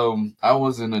 So I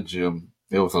was in the gym.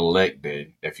 It was a leg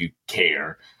day, if you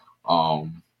care.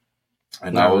 Um,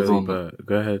 and I Not was really, on the but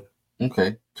go ahead.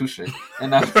 okay, touche.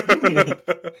 And I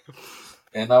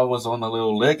and I was on a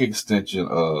little leg extension.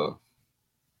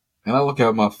 And I look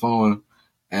at my phone,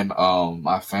 and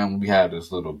my family, we have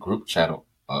this little group chat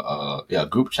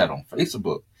group chat on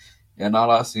Facebook, and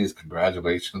all I see is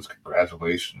congratulations,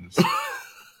 congratulations,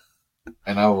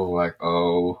 and I was like,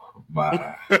 oh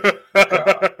my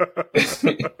god.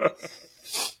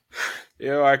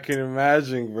 Yo, I can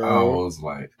imagine, I bro. was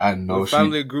like, I The know she.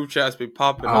 family group chats be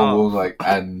popping I was off. like,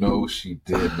 I know she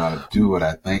did not do what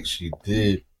I think she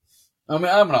did. I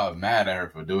mean, I'm not mad at her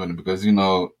for doing it because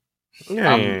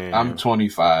Yeah, I'm yeah,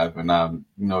 25, and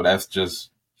that's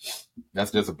just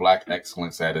black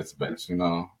excellence at its best,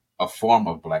 a form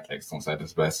of black excellence at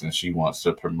its best, and she wants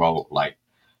to promote like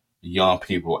young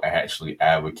people actually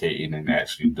advocating and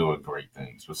actually doing great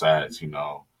things. Besides,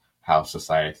 how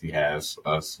society has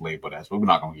us labeled as, but we're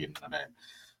not gonna get into that.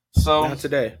 So, not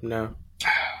today. No.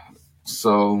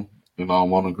 so I'm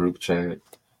on a group chat.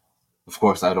 Of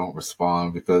course, I don't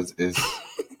respond because it's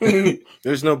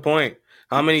There's no point.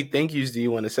 How many thank yous do you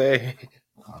want to say?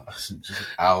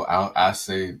 I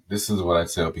say this is what I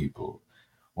tell people.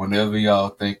 Whenever y'all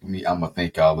thank me, I'm gonna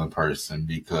thank y'all in person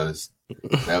because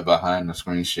that behind the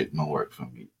screen shit don't work for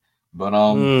me. But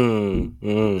Mm.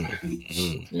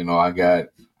 you know, I got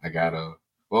a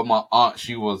well, my aunt,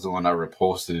 she was the one I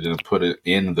reposted it and put it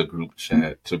in the group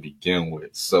chat to begin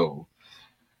with. So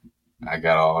I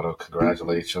got all the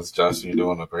congratulations, Justin. You're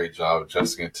doing a great job.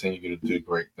 Just continue to do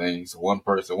great things. One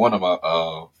of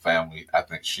my family, I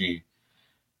think she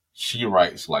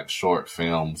writes like short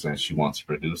films and she wants to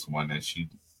produce one, and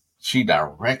she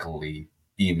directly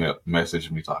email messaged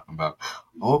me talking about,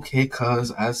 okay,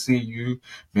 cuz I see you.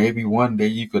 Maybe one day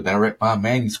you could direct my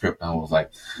manuscript. I was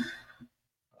like,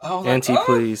 Auntie,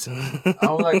 please.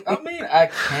 I mean, I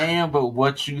can, but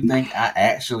what you think I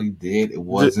actually did, it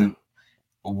wasn't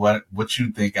what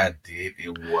you think I did,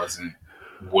 it wasn't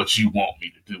what you want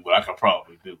me to do, but I could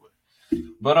probably do it.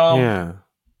 But Yeah.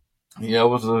 yeah,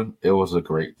 it was a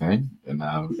great thing, It and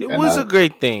was I a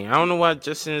great thing. I don't know why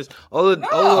Justin's all of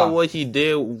nah. what he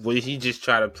did was he just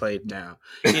tried to play it down.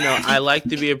 I like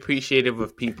to be appreciative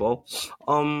of people.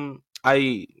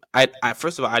 I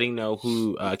first of all I didn't know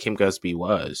who Kim Gusby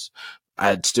was.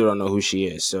 I still don't know who she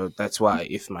is. So that's why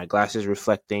if my glass is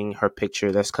reflecting her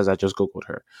picture, that's because I just googled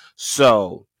her.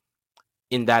 So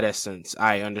in that essence,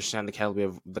 I understand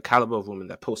the caliber of woman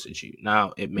that posted you.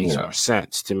 Now it makes Yeah, more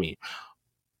sense to me.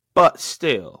 But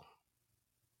still,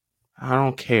 I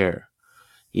don't care.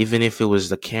 Even if it was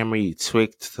the camera you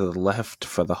tweaked to the left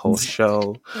for the whole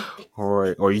show,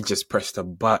 or you just pressed a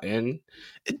button,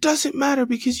 it doesn't matter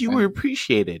because you were and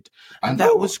appreciated, I and that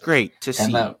know, was great to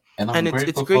see. and I'm And it's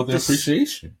grateful for great the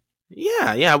appreciation.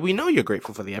 yeah, we know you're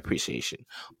grateful for the appreciation.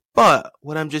 But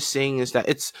what I'm just saying is that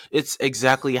it's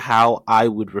exactly how I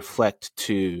would reflect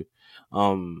to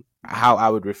a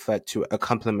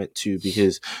compliment to,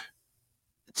 because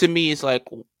to me it's like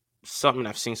something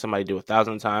I've seen somebody do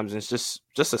 1,000 times, and it's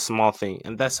just a small thing,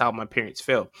 and that's how my parents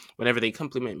feel whenever they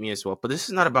compliment me as well. But this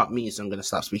is not about me, so I'm gonna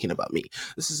stop speaking about me.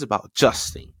 This is about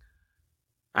Justin.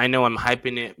 I know I'm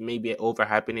hyping it, maybe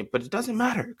overhyping it, but it doesn't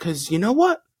matter because you know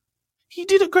what? He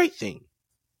did a great thing,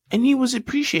 and he was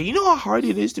appreciated. You know how hard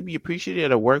it is to be appreciated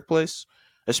at a workplace,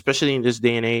 especially in this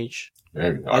day and age.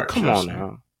 Very Like, hard, come on trust me.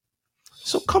 now.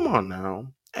 So come on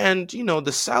now. And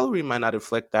the salary might not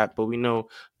reflect that, but we know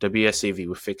WSAV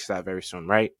will fix that very soon,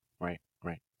 right? Right.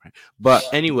 But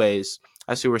anyways,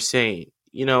 as we were saying,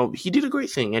 he did a great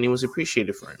thing and he was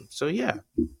appreciated for him. So yeah.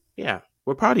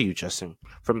 We're proud of you, Justin.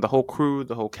 From the whole crew,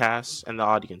 the whole cast, and the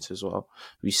audience as well.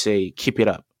 We say keep it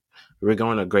up. We're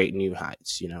going to great new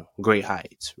heights, great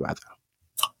heights, rather.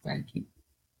 Thank you.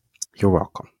 You're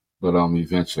welcome. But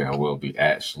eventually I will be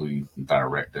actually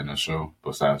directing the show.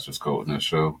 Besides just coding the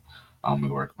show, I'm be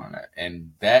working on that,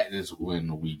 and that's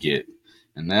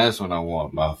when I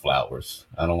want my flowers.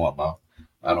 I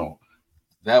don't.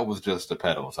 That was just the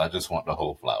petals. I just want the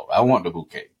whole flower. I want the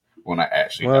bouquet when I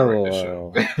actually direct the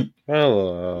show.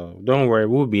 Don't worry,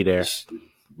 we'll be there. but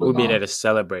We'll be there no, to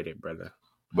celebrate it, brother.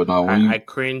 but no. When I you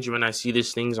cringe when I see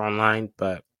these things online,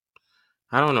 but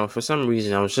I don't know. For some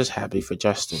reason, I was just happy for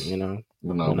Justin.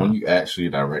 when you actually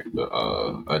direct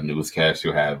a newscast,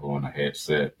 you'll have on a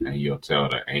headset and you'll tell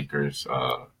the anchors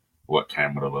what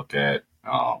camera to look at.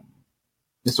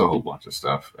 It's a whole bunch of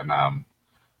stuff, and I'm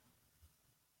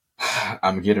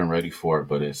getting ready for it,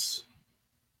 but I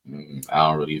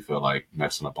don't really feel like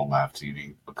messing up on live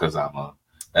TV because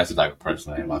that's the type of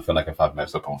person I am. I feel like if I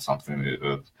mess up on something,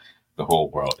 the whole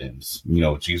world ends.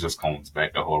 Jesus comes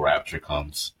back, the whole rapture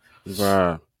comes,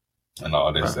 Bruh, and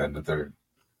all this bruh, and the third.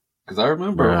 Because I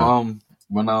remember bruh.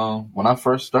 when I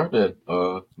first started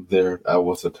there, I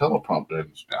was a teleprompter.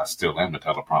 I still am a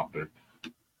teleprompter.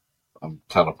 I'm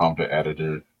teleprompter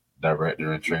editor,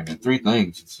 director, and trainer. Three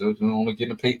things. So I'm only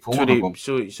getting paid for So one of they, them.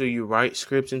 so you write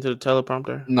scripts into the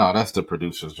teleprompter? No, that's the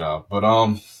producer's job. But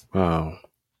Oh,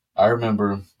 I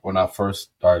remember when I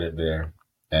first started there,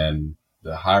 and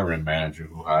the hiring manager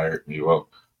who hired me, well,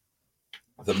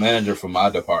 the manager from my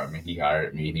department, he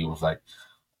hired me, and he was like,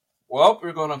 "Well,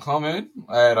 you're gonna come in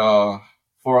at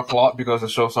 4 o'clock because the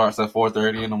show starts at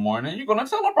 4:30 in the morning. You're gonna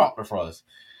teleprompter for us."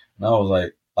 And I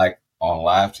was like on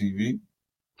live TV,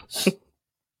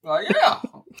 yeah.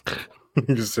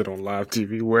 you just sit on live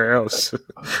TV. Where else?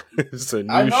 It's a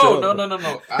I new know, no, show. no, no,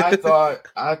 no. I thought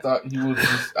we were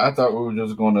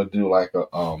just gonna do like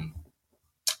a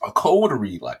code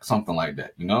read, like something like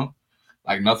that,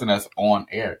 like nothing that's on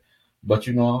air. But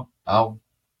I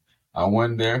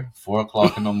went there 4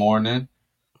 o'clock in the morning,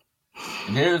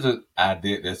 and I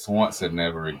did this once and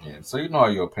never again. So how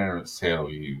your parents tell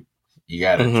you you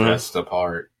gotta Mm-hmm. dress the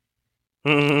part.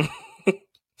 Mm-hmm.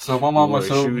 So my You mama wore a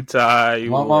told shoe me. tie. You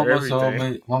My wore mama told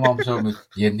everything. me. My mama told me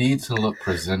you need to look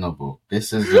presentable.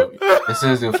 This is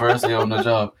your first day on the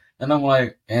job, and I'm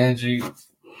like, Angie,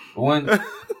 when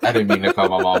I didn't mean to call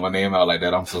my mama name out like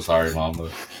that. I'm so sorry, mama.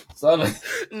 So like,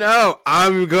 No,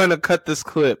 I'm gonna cut this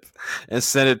clip and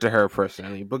send it to her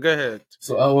personally. But go ahead.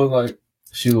 so I was like,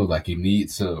 she was like, you need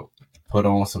to put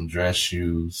on some dress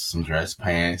shoes, some dress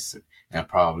pants, and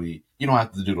probably you don't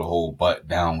have to do the whole butt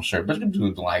down shirt, but you can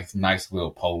do like nice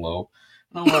little polo.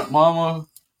 And I'm like, mama,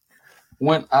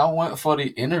 when I went for the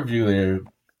interview there,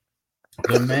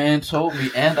 the man told me,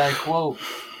 and I quote,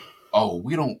 "Oh,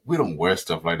 we don't wear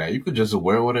stuff like that. You could just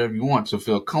wear whatever you want to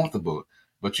feel comfortable."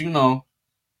 But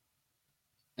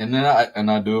and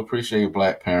I do appreciate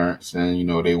black parents, and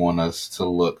they want us to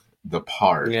look the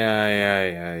part. Yeah,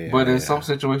 yeah, yeah, But yeah, in some yeah.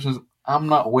 situations, I'm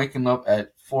not waking up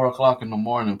at 4 o'clock in the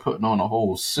morning putting on a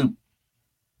whole suit.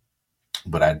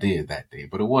 But I did that day.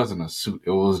 But it wasn't a suit. It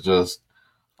was just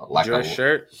like Dress a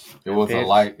shirt it and was a pants.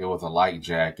 light it was a light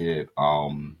jacket,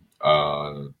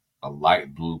 a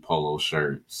light blue polo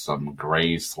shirt, some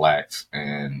gray slacks,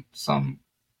 and some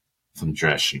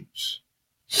dress shoes.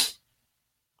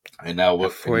 And that At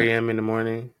was 4 and a.m. in the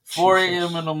morning. 4 a.m. in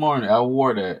Jesus. the morning. I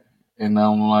wore that, and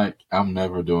I'm like, I'm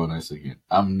never doing this again.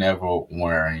 I'm never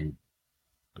wearing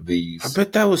I these.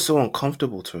 bet that was so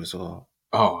uncomfortable to us all.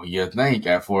 Oh, you think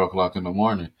at 4 o'clock in the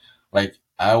morning? Like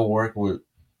I work with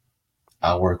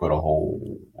a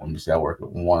whole. Let me see. I work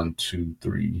with one, two,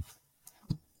 three.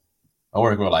 I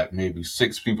work with like maybe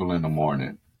 6 people in the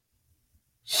morning.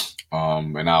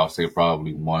 And I'll say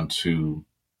probably one, two,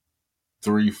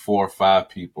 three, four, 5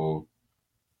 people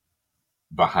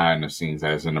behind the scenes,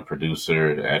 as in the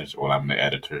producer, the editor. Well, I'm the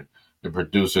editor, the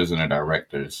producers, and the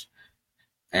directors.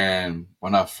 And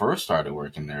when I first started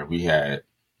working there, we had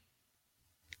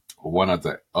one of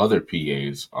the other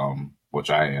PAs, which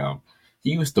I am.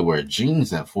 He used to wear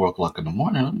jeans at 4 o'clock in the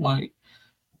morning. I'm like,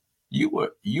 you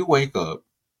wake up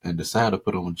and decide to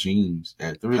put on jeans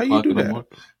at three How you o'clock do in the that? morning.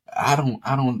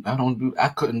 I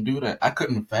couldn't do that. I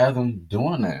couldn't fathom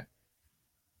doing that.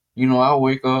 I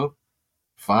wake up,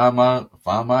 find my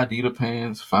Adidas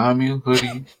pants, find me a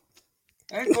hoodie,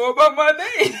 and go about my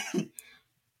day.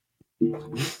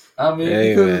 I mean,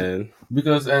 Hey man,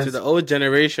 because to the as old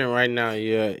generation right now,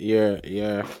 you're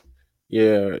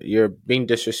being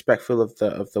disrespectful of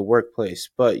the workplace.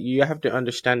 But you have to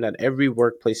understand that every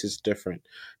workplace is different.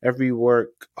 Every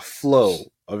work flow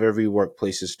of every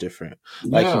workplace is different.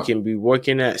 Like you yeah, can be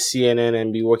working at CNN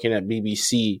and be working at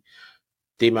BBC.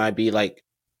 They might be like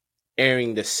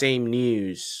airing the same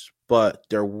news, but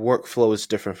their workflow is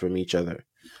different from each other.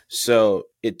 So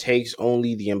it takes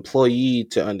only the employee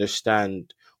to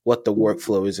understand what the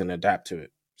workflow is and adapt to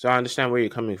it. So I understand where you're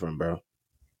coming from, bro.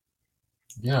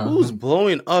 yeah, Who's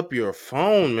blowing up your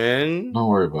phone, man? don't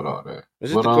worry about all that.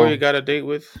 Is it But the girl you got a date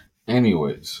with?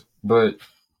 anyways, but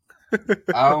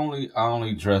I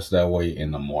only dress that way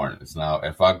in the mornings. Now,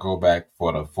 if I go back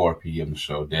for the 4 p.m.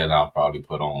 show, then I'll probably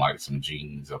put on like some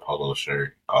jeans, a polo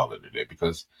shirt, call it a day,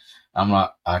 because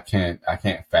I can't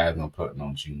fathom putting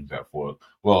on jeans at 4.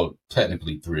 Well,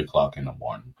 technically 3 o'clock in the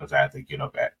morning because I have to get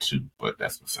up at 2. But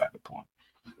that's beside the point.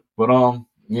 But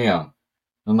yeah,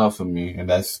 enough of me and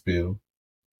that spill.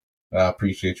 I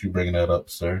appreciate you bringing that up,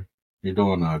 sir. You're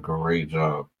doing a great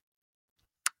job.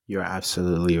 You're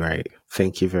absolutely right.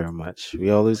 Thank you very much. We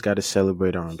always got to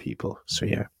celebrate our own people. So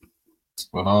yeah.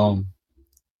 But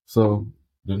so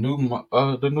the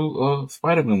new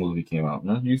Spider-Man movie came out,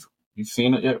 man. You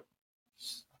seen it yet?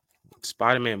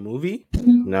 Spider-Man movie?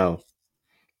 No.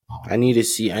 I need to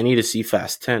see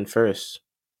Fast 10 first.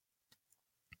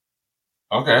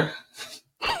 Okay.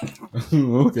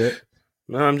 Okay.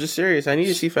 No, I'm just serious. I need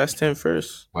to see Fast 10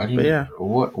 first. Why do But you yeah,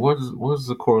 what is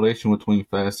the correlation between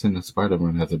Fast 10 and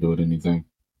Spider-Man have to do with anything?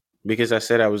 because I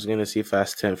said I was going to see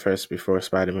Fast 10 first before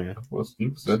Spider-Man. What's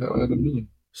you said that to me?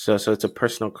 So it's a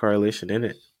personal correlation in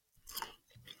it.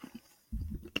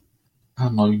 I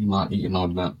know you're not eating all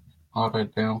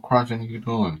that damn crunching you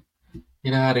doing.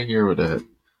 Get out of here with that.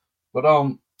 But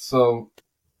so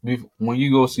when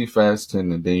you go see Fast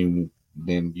 10 and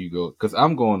then you go, because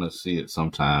I'm going to see it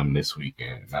sometime this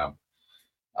weekend. Now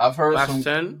I've heard Fast some.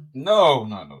 10? No,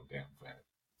 not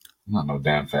no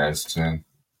damn Fast 10.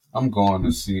 I'm going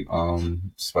to see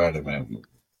Spider-Man movie.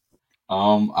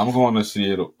 I'm going to see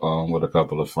it with a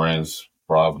couple of friends.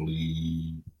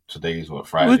 Probably today's what,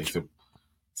 Friday, Which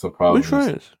so which probably.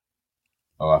 friends?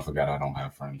 Oh, I forgot I don't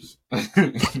have friends.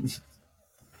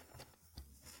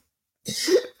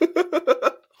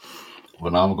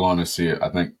 But I'm going to see it. I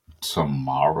think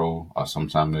tomorrow or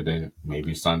sometime today,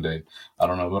 maybe Sunday. I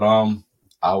don't know. But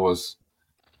I was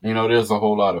You know, there's a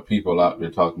whole lot of people out there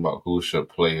talking about who should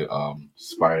play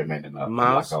Spider-Man in like a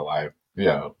Miles, live,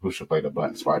 yeah, who should play the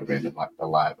Black Spider-Man in like the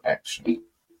live action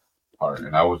part.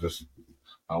 And I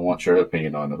want your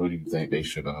opinion on it. Who do you think they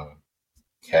should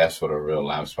cast for the real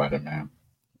live Spider-Man?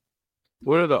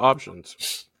 what are the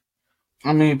options?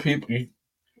 I mean,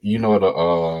 you know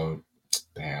the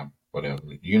damn whatever,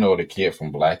 you know the kid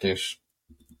from Blackish.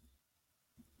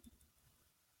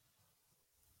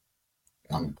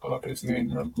 I'm gonna pull up his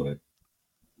name real quick.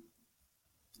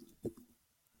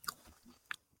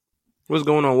 What's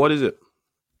going on? What is it?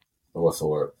 What's the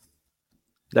word?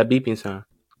 That beeping sound.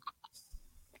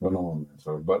 Hold on, man.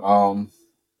 Sorry, but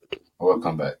we'll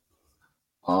come back.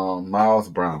 Miles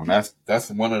Brown. That's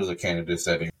one of the candidates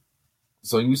that.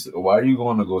 So why are you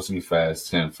going to go see Fast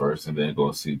 10 first and then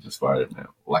go see the Spider Man?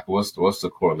 Like, what's the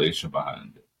correlation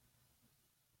behind it?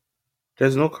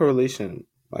 There's no correlation.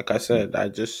 Like I said, I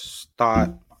just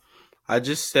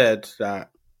said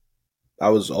that I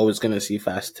was always gonna see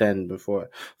Fast 10 before.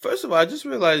 First of all, I just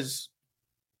realized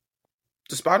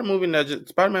the Spider Man movie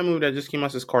that just came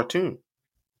out is cartoon.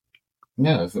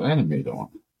 Yeah, it's an animated one.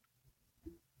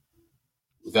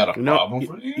 Is that a You know, problem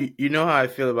for you? you know how I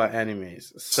feel about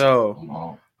animes. So,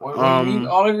 Oh, what do you mean?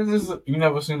 um, All it is you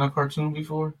never seen a cartoon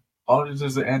before? All it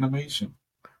is an animation.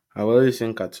 I've always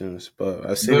seen cartoons, but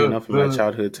I've seen The enough in my the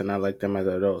childhood to not like them as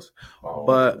adults. oh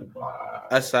But my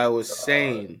as I was god.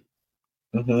 saying,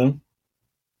 Mm-hmm.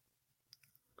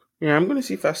 yeah, I'm gonna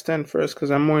see Fast 10 first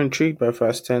because I'm more intrigued by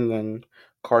Fast 10 than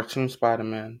cartoon Spider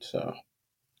Man. So,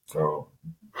 So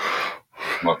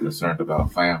more concerned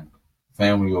about family.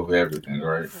 Family over everything,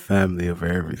 right? family over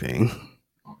everything.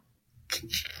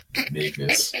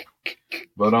 Biggest.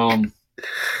 But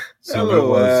so there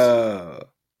was LOL.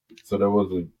 so there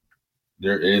was a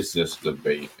there is this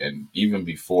debate, and even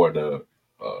before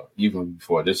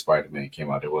this Spider-Man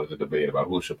came out, there was a debate about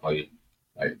who should play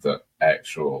like the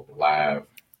actual live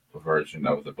version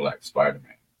of the Black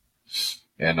Spider-Man.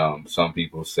 And some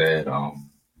people said the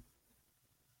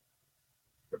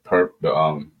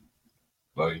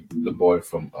like the boy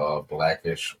from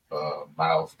Blackish,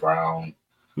 Miles Brown.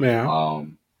 Yeah.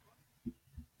 Um,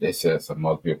 they said some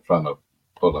other people trying to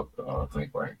pull up the thing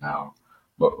right now.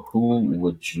 But who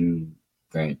would you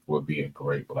think would be a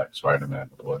great Black Spider-Man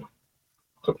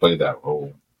to play that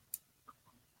role?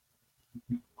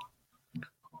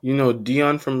 You know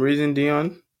Dion from Raising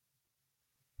Dion?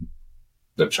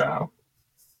 The child.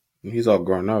 He's all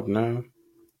grown up now.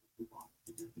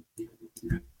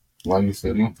 Why you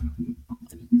say him?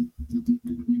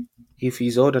 If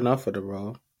he's old enough for the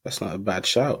role, that's not a bad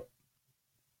shout.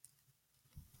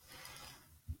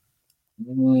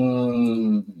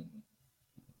 Mm,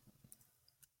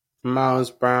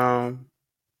 Miles Brown.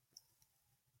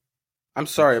 I'm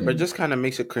sorry, but it okay. just kind of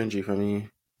makes it cringy for me.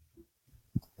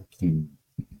 Okay.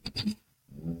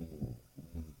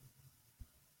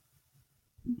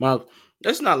 Well,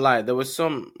 let's not lie. There was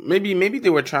some maybe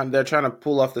they're trying to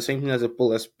pull off the same thing as they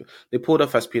pulled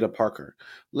off as Peter Parker.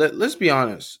 Let's be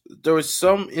honest. There was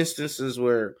some instances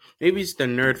where maybe it's the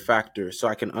nerd factor, so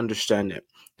I can understand it.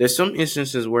 There's some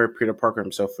instances where Peter Parker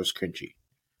himself was cringy.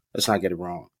 Let's not get it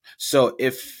wrong. So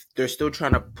if they're still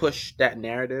trying to push that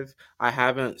narrative, I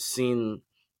haven't seen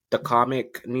the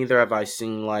comic. Neither have I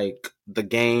seen like the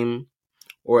game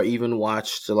or even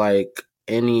watched like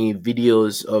any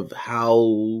videos of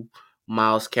how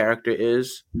Miles' character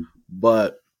is.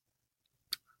 But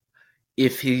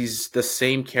if he's the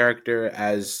same character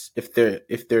as if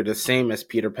they're the same as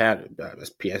Peter Pattern,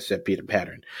 The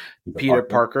Peter Parker.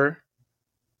 Parker,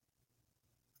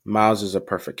 Miles is a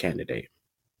perfect candidate.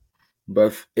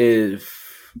 But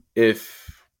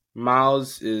if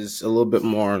Miles is a little bit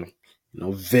more,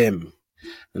 vim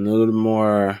and a little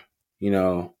more, you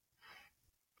know,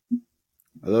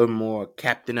 a little more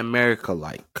Captain America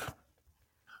like,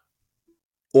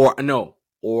 or no,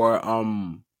 or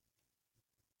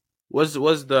was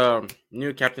the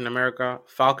new Captain America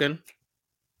Falcon?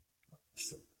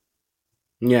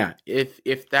 Yeah,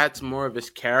 if that's more of his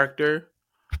character,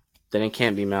 then it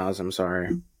can't be Miles. I'm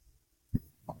sorry.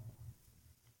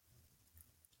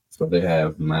 So they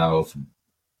have Miles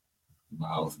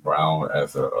Brown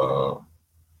as a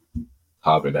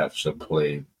hobby that should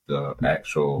play the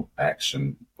actual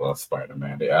action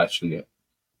Spider-Man. They actually,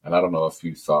 and I don't know if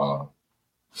you saw,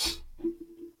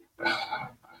 have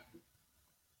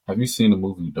you seen the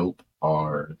movie Dope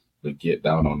or The Get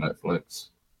Down on Netflix?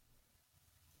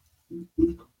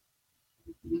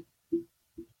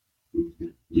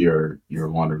 You're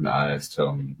wondering the eyes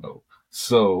telling me no.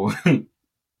 So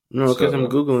No, because I'm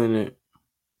to googling it.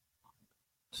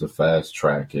 to fast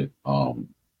track it,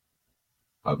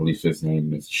 I believe his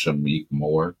name is Shamik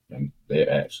Moore, and they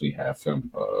actually have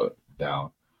him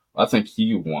down. I think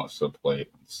he wants to play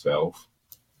himself,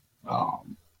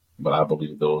 um, but I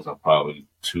believe those are probably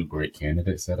two great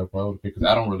candidates that are probably because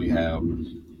I don't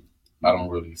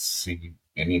really see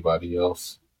anybody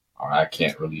else, or I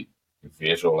can't really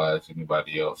visualize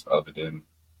anybody else other than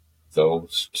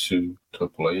those two to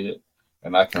play it,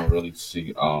 and I can really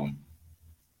see um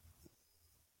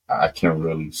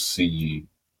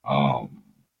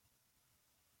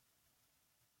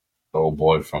the old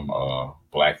boy from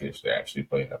Blackish to actually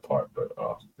play that part, but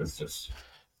it's just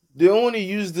They only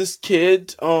use this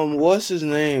kid. What's his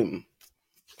name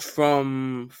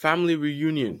from Family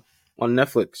Reunion on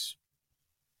Netflix?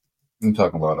 I'm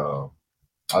talking about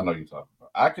I know you're talking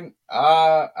about. I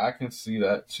can see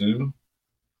that too,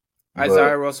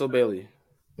 Isaiah but Russell Bailey.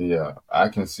 yeah, I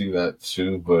can see that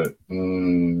too, but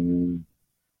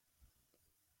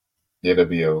it'll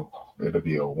be a it'll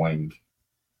be a wing.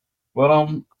 But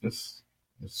it's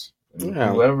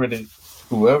Yeah, whoever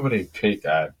they pick,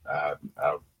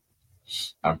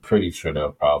 I'm pretty sure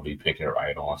they'll probably pick it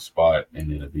right on spot,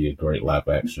 and it'll be a great live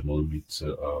action movie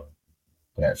to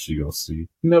actually go see.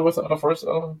 You never saw the first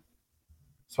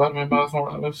Spider-Man Miles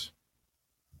Morales?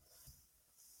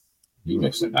 You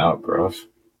missing out, bro. was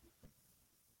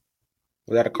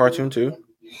that a cartoon too?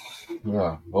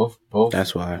 Yeah,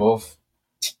 That's why. both.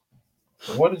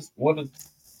 What is?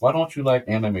 Why don't you like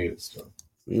animated stuff?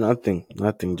 Nothing,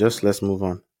 nothing. Just let's move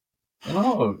on.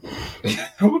 No,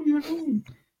 what do you mean?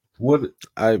 What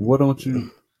I what don't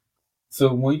you?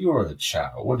 So when you were a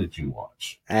child, what did you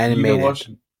watch? You didn't animated. watch.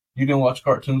 You didn't watch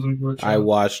cartoons when you were a I child.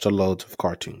 watched a load of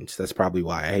cartoons. That's probably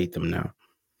why I hate them now.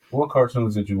 What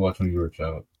cartoons did you watch when you were a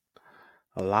child?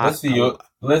 A lot.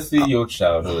 Let's see your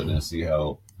childhood and see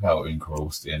how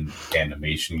engrossed in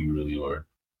animation you really were.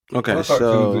 Okay, What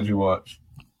cartoons did so you watch?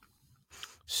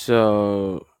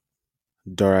 so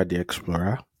Dora the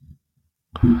Explorer,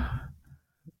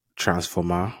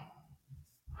 Transformer,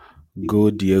 Go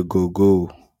Dear Go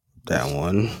Go, that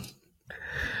one.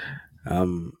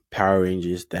 Power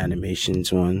Rangers, the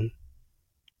animations one.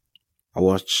 I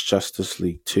watched Justice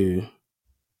League too.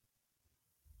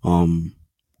 Um,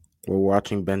 we're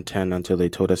watching Ben 10 until they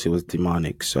told us it was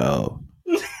demonic. So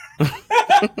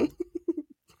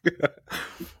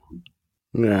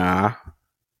yeah.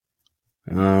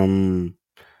 Um,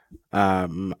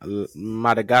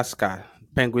 Madagascar,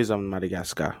 Penguins of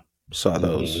Madagascar. Saw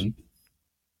those.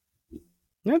 Mm-hmm.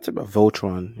 That's about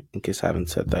Voltron. In case I haven't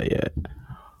said that yet.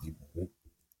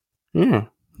 Yeah,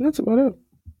 that's about it.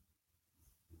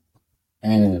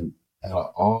 And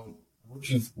all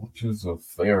which is a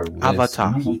fair list.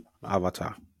 Avatar,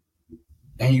 Avatar,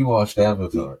 And you watched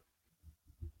Avatar.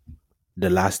 The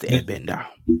Last Did Airbender,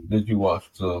 did you watch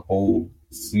the whole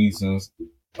seasons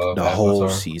of the whole Avatar?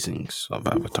 seasons of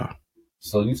Avatar.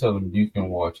 So you tell them you can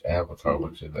watch Avatar,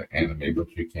 which is an anime,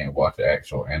 but you can't watch the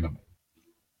actual anime.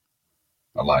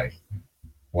 Like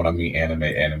when I mean anime,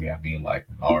 I mean like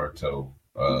Naruto.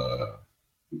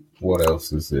 What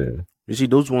else is there? You see,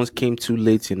 those ones came too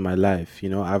late in my life.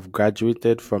 I've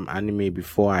graduated from anime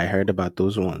before I heard about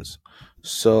those ones.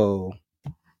 So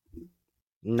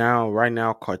now, right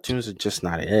now, cartoons are just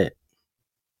not it.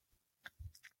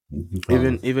 You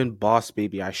Even probably even Boss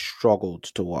Baby, I struggled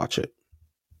to watch it.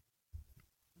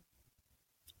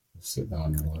 sit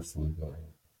down and watch one.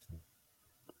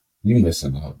 You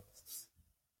missing out.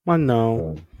 I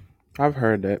know. Uh, I've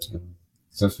heard it.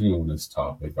 since we on this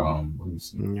topic, let me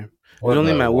see. Yeah. It's What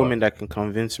only my what? woman that can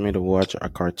convince me to watch a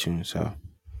cartoon. So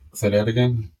Say that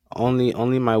again.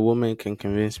 only my woman can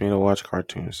convince me to watch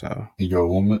cartoons. So Your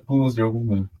woman? Who's your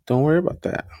woman? don't worry about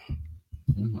that.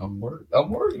 I'm worried. I'm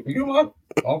worried. You know what?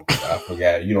 Oh, I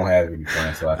forgot. You don't have any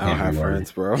friends, so I I don't can't be have worried.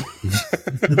 friends, bro.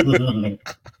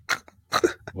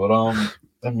 But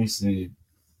let me see.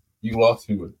 You lost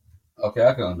me with. Okay,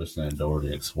 I can understand Dora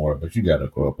the Explorer, but you got to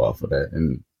go up off of that.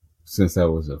 And since that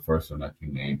was the first one that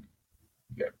you named,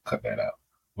 you got to cut that out.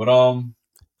 But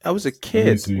I was a let me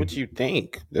kid. see. What do you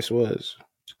think this was?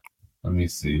 Let me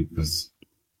see, because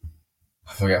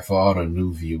I forgot for all the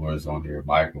new viewers on here,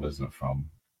 Michael isn't from.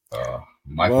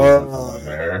 Michael isn't from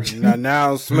America.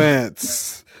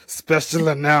 Announcements. Special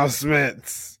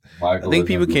announcements. I Michael think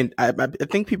people isn't. can. I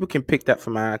think people can pick that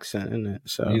from my accent, innit?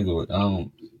 So Either way,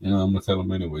 I'm gonna tell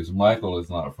him anyways. Michael is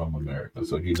not from America,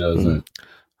 so he mm. doesn't.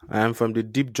 I am from the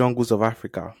deep jungles of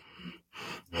Africa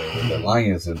With the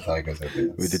lions and tigers, I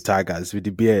with the guess. tigers, with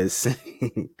the bears.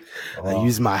 I Uh,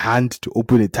 use my hand to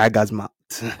open a tiger's mouth.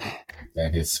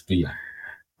 and his spear.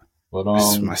 But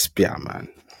It's my spear, man.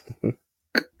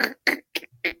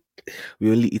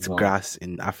 We only eat you know, grass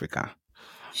in Africa.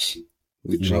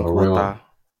 We you know drink water.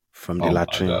 from the Oh my god.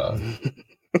 latrine.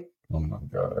 Oh my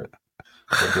god.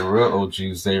 But the real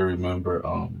OGs, they remember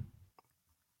all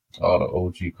the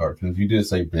OG cartoons. You did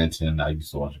say Ben 10. I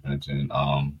used to watch Ben 10.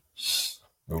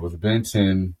 There was Ben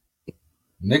 10.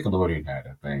 Nickelodeon had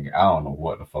a thing. I don't know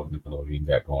what the fuck Nickelodeon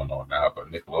got going on now,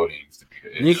 but Nickelodeon used to be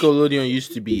the ish. Nickelodeon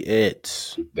used to be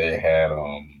it. They had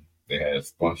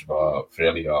SpongeBob,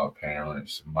 Fairly Odd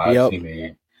Parents, My Yep.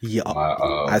 Teenage Yup. My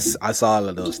I saw all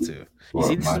of those too. You see,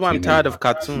 what this is My why I'm tired Teenage of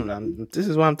cartoon. This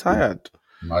is why I'm tired.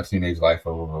 My Teenage Life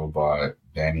of a Robot,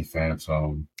 Danny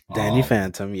Phantom. Danny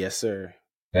Phantom, yes sir.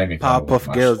 Danny Phantom was Powerpuff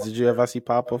my Girls. Did you ever see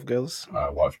Powerpuff Girls? I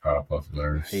watched Powerpuff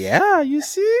Girls. Yeah, you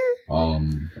see,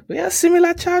 Um, we have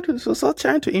similar childhoods. So stop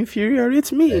trying to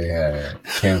infuriate me. they had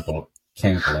Ken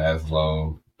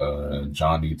Laszlo,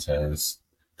 Johnny Test,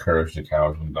 Courage the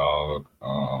Cowardly Dog,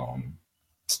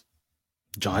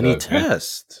 Johnny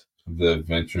Test. The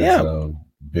Adventures Yeah. of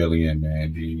Billy and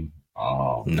Mandy.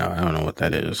 No, I don't know what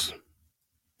that is.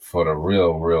 For the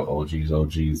real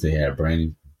OGs, they had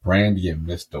Brandy and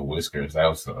Mr. Whiskers.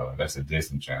 That's a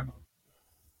Disney Channel.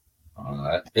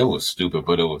 It was stupid,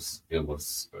 but it was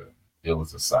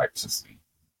a sight to see.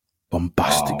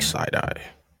 Bombastic side eye.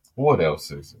 What else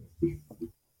is it?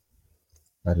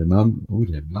 We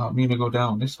did not mean to go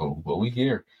down this hole, but we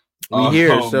here. We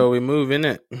here, so we move in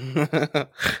it.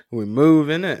 We move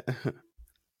in it.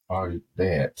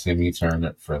 They had Timmy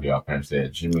Turner, Freddie Odd Parents. They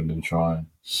had Jimmy Neutron.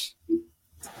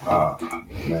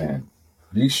 Man,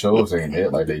 these shows ain't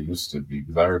it like they used to be.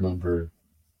 Because I remember,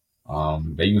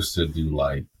 they used to do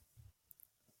like,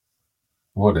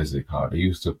 what is it called? They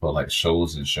used to put like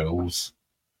shows and shows.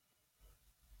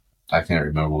 I can't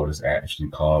remember what it's actually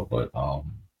called, but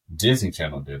Disney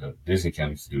Channel did it. Disney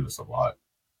Channel used to do this a lot.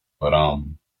 But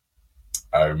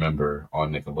I remember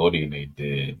on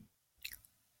Nickelodeon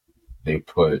they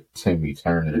put Timmy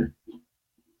Turner.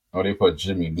 Oh, they put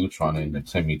Jimmy Neutron in the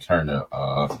Timmy Turner.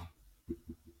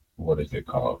 What is it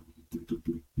called?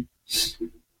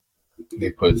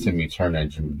 They put Timmy Turner and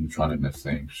Jimmy Neutron in the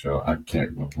same show. I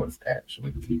can't remember what it's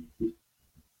actually.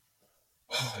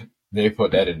 They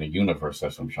put that in the universe.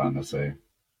 That's what I'm trying to say.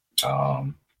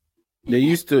 They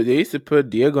used to put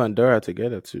Diego and Dora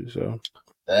together too. So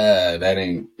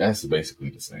that's basically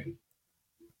the same.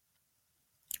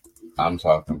 I'm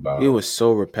talking about. It was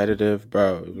so repetitive,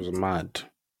 bro. It was mad.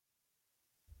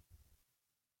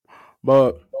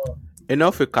 But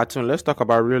enough with cartoon. Let's talk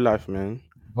about real life, man.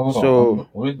 Hold on.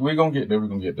 We're gonna get there. We're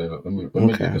gonna get there. Let me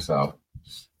get this out.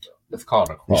 It's called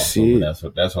a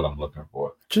crossover. That's what I'm looking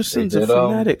for. Justin's a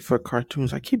fanatic for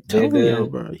cartoons. I keep telling you,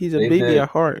 bro. He's a baby at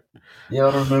heart.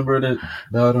 Y'all remember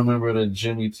the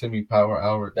Jimmy Timmy Power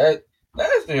Hour? That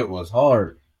shit was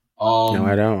hard. No,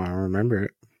 I don't. I remember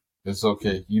it. It's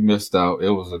okay. You missed out.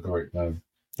 It was a great time.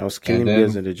 I was killing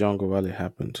bears in the jungle while it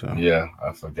happened. So yeah,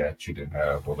 I forgot you didn't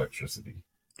have electricity.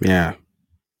 Yeah.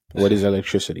 What is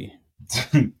electricity?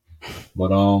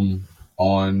 But on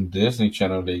Disney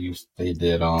Channel they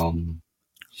did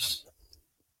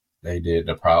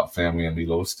the Proud Family and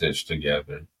Lilo Stitch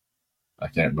together. I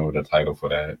can't remember the title for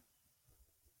that.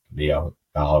 Yeah,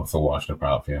 I also watched the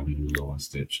Proud Family, Lilo and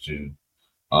Stitch too.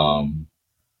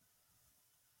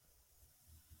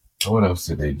 What else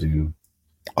did they do?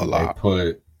 A lot.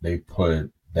 They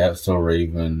put That's So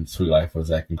Raven, Sweet Life of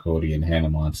Zack and Cody, and Hannah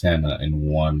Montana in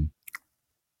one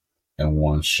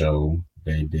show.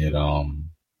 They did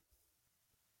damn,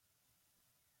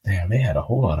 they had a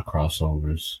whole lot of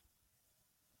crossovers.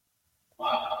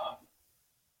 I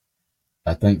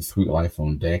think Sweet Life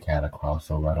on Deck had a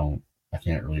crossover. I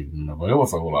can't really remember. It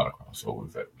was a whole lot of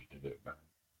crossovers that we did.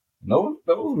 No,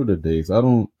 those were the days.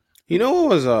 You know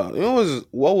what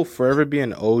will forever be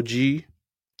an OG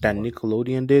that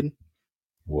Nickelodeon did?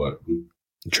 What?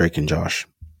 Drake and Josh.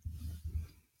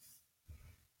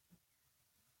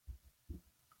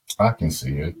 I can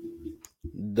see it.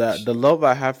 The love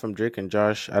I have from Drake and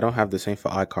Josh, I don't have the same for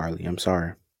iCarly. I'm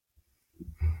sorry.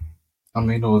 I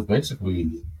mean, it was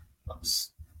basically,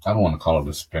 I don't want to call it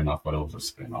a spinoff, but it was a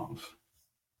spinoff.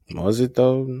 Was it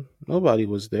though? Nobody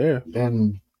was there.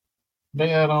 And they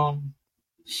had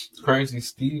Crazy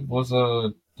Steve was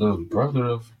the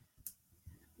brother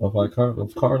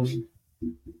of Carly.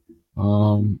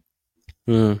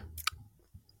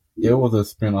 It was a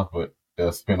spinoff, but a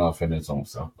spinoff in its own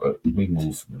self. But we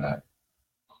moved from that.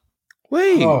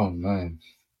 Wait. Oh man.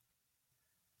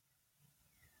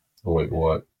 Wait,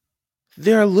 what?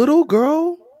 Their little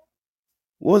girl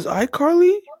was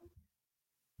iCarly?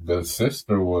 The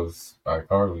sister was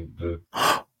iCarly. The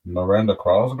Miranda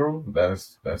Cross girl,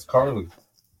 that's Carly.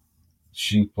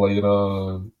 She played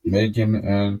Megan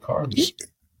and Carly.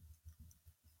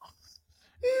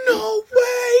 No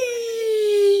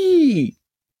way!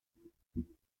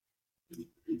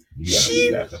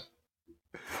 She. gotta,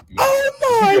 Oh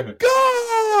you my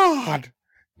god!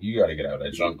 gotta get out of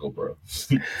that jungle, bro.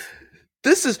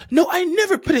 This is no. I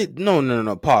never put it.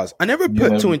 No. Pause. I never You put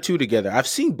two never, and two together. I've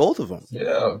seen both of them.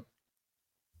 yeah.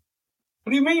 What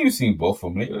do you mean you seen both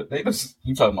of them? They just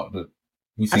you talking about the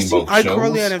you I've seen seen both iCarly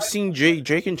and shows? I've seen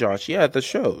Drake and Josh. Yeah, at the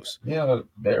shows. Yeah,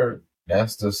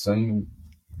 that's the same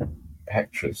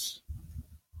actress.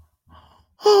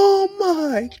 Oh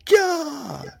my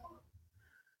god!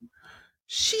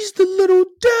 She's the little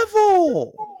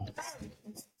devil.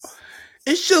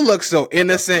 And she looks so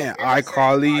innocent.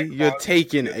 iCarly, you're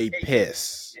taking a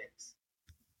piss.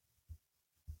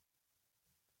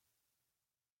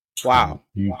 Wow.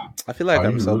 You I feel like are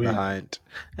I'm you so really? behind.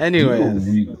 Anyways,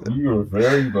 You are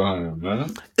very behind,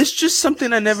 man. it's just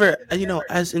something I never,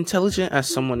 as intelligent as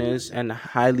someone is and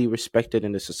highly respected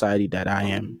in the society that I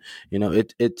am,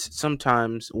 it's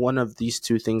sometimes one of these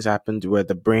two things happens where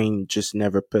the brain just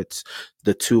never puts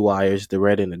the two wires, the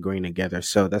red and the green together.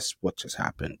 So that's what just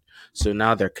happened. So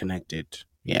now they're connected.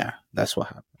 Yeah, that's what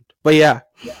happened. But yeah,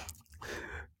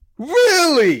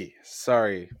 really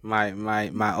sorry. My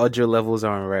audio levels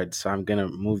are on red, so I'm gonna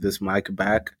move this mic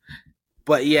back.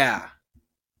 But yeah,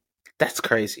 that's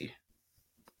crazy.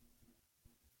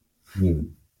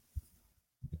 You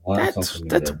learn That's something new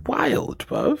that's every day. wild,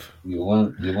 bruv. You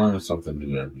learn something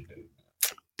new every day.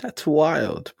 That's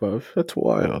wild, bruv. That's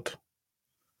wild.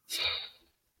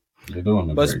 You're doing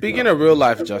a But great speaking job. of real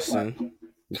life, Justin,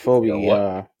 before Yeah, we what?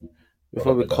 uh What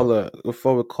before up we with that? call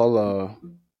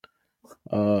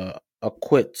a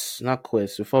quits, not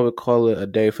quits, before we call it a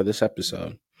day for this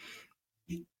episode,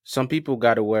 some people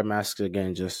got to wear masks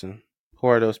again, Justin. Who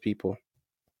are those people?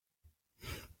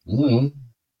 Mm-hmm.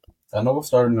 I know it's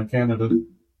starting in Canada,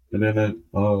 and then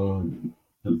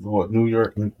what New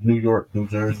York, New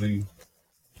Jersey,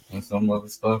 and some other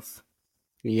stuff.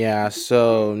 Yeah,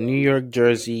 so New York,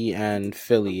 Jersey, and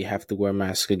Philly have to wear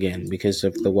masks again because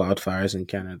of the wildfires in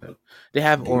Canada. They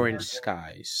have orange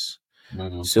skies,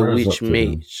 Man, so prayers up to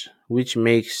them. which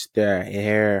makes their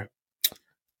air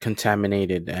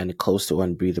contaminated and close to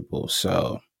unbreathable.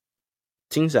 So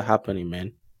things are happening,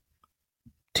 man.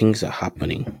 Things are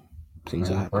happening. Things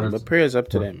are Man, happening. But prayers up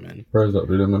to them, man. prayers up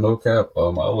to them. And no cap. I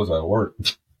was at work,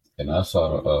 and I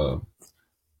saw.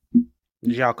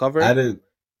 Did y'all cover I it? didn't.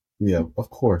 Yeah, of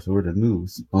course, we're the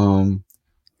news. My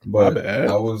But bad.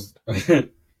 I was. I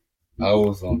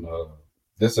was on.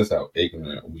 This is how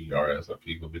ignorant we are as a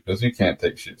people because you can't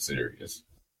take shit serious.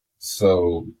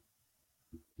 So,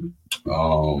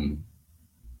 um,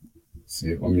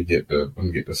 see, let me get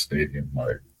the stadium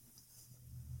right.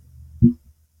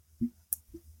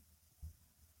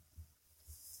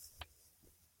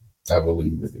 I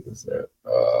believe it is that.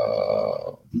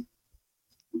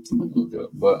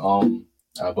 But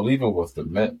I believe it was the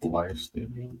MetLife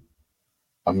Stadium.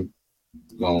 I'm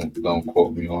don't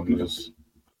quote me on this,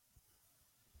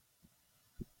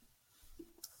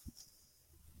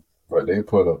 but they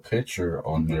put a picture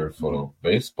on there for the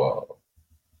baseball.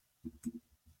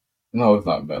 No, it's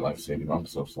not MetLife Stadium. I'm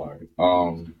so sorry.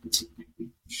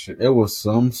 Shit, it was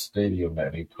some stadium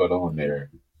that they put on there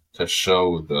to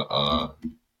show the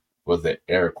what the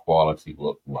air quality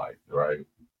looked like, right?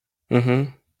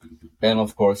 Mm-hmm. And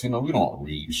of course, we don't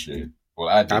read shit. Well,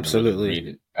 I didn't really Absolutely. read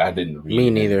it. I didn't read Me it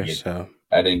and neither. get. So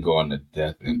I didn't go into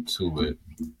depth into it,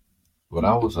 but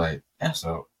I was like, that's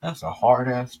a hard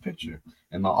ass picture,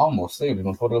 and I almost saved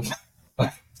it for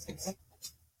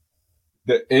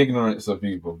the ignorance of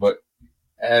people. But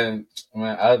and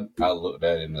man, I looked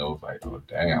at it and I was like, oh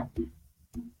damn,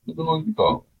 what the hell you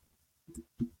call?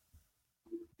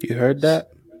 you heard that?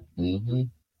 Mm-hmm.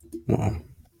 Well,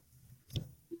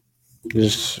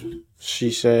 just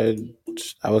she said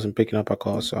I wasn't picking up a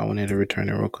call, so I wanted to return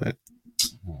it real quick.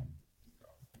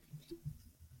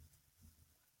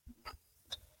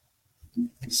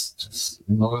 It's just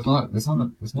it's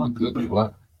not good to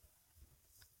lie.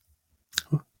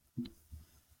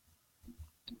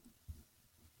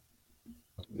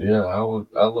 Yeah, I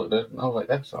looked at it and I was like,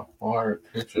 that's a hard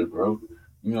picture, bro.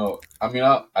 I mean,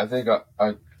 I think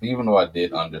I even though I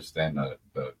did understand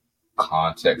the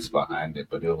context behind it,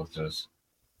 but it was just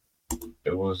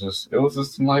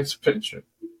a nice picture.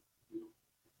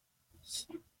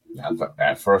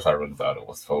 At first, I really thought it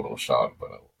was Photoshop, but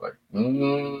I was like,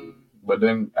 But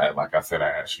then, like I said, I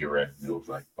actually read it. And it was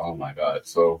like, oh my god.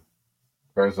 So,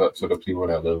 prayers up to the people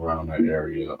that live around that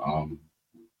area.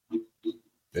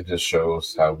 It just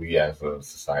shows how we as a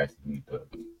society need to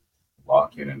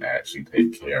lock in and actually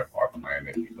take care of our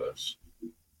planet because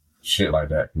shit like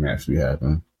that can actually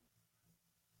happen.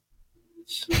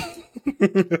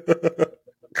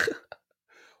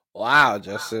 Wow,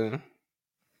 Justin.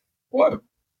 What?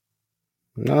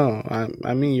 No,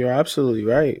 I mean you're absolutely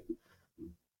right.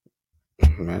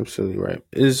 You're absolutely right.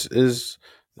 Is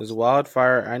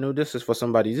wildfire? I know this is for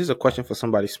somebody. This is a question for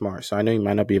somebody smart, so I know you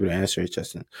might not be able to answer it,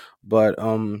 Justin. But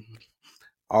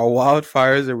are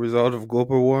wildfires a result of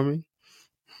global warming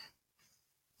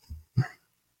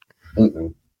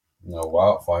Mm-mm. No,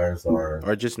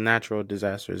 or just natural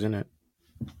disasters? Isn't it?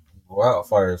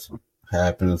 wildfires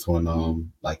happens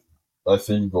when like let's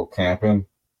say you go camping.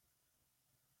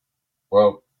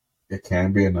 Well, it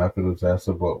can be a natural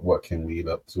disaster, but what can lead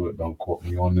up to it? Don't quote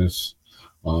me on this.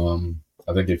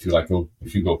 I think if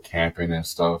you go camping and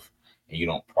stuff and you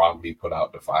don't properly put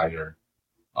out the fire,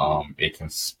 it can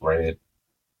spread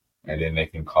and then they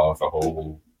can cause a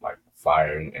whole like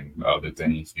fire and other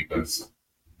things because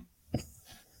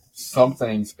some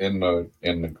things in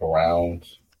the ground,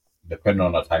 depending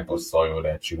on the type of soil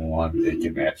that you want, it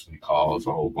can actually cause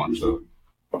a whole bunch of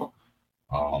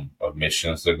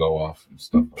emissions to go off and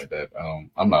stuff like that.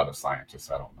 I'm not a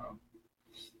scientist, I don't know.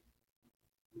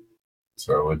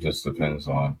 So it just depends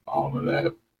on all of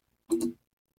that.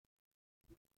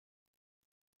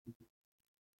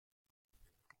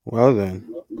 Well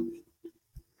then,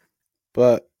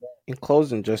 but in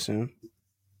closing, Justin,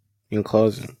 in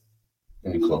closing,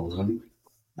 In closing,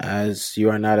 as you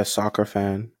are not a soccer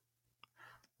fan,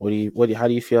 how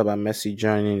do you feel about Messi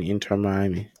joining Inter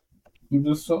Miami? you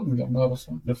just told me I'm not a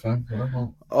soccer fan. I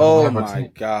don't Oh have a my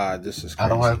team. God, this is I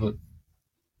don't have crazy. a.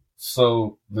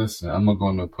 So listen, I'm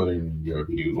gonna put it in your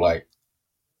view. Like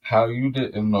how you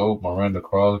didn't know Miranda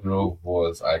Cosgrove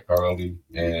was iCarly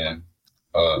and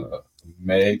uh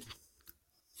Meg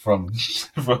from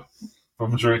from,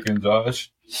 from Drake and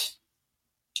Josh.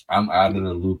 I'm out of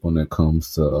the loop when it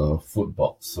comes to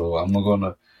football. So I'm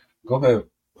gonna go ahead.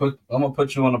 I'm gonna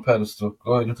put you on a pedestal.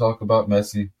 Go ahead and talk about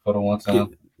Messi for the one Okay,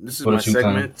 time, this is for the my two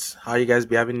time. segment. How you guys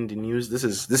be having in the news? This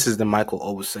is the Michael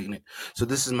always segment. So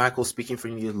this is Michael speaking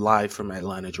from you live from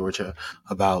Atlanta, Georgia,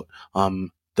 about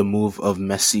the move of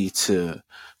Messi to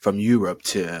from Europe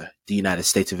to the United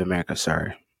States of America.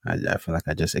 Sorry, I feel like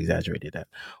I just exaggerated that,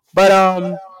 but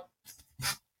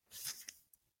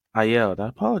I yelled. I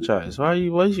apologize. Why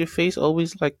is your face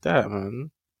always like that,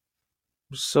 man?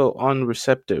 So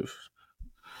unreceptive.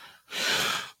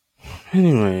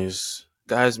 Anyways,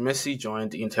 guys, Messi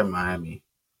joined Inter Miami,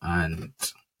 and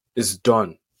it's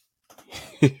done.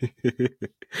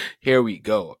 Here we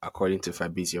go, according to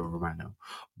Fabrizio Romano.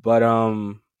 But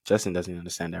Justin doesn't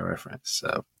understand that reference.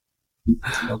 So,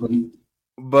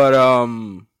 but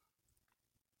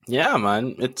yeah,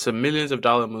 man, it's a millions of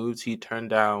dollar moves he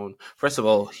turned down. First of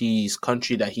all, his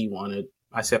country that he wanted.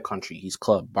 I said country. His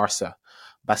club,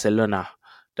 Barcelona,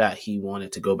 that he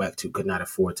wanted to go back to could not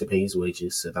afford to pay his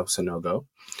wages, so that was a no go.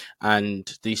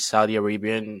 And the Saudi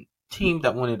Arabian team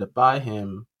that wanted to buy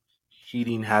him, he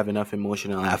didn't have enough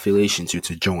emotional affiliation to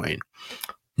join.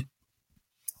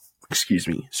 Excuse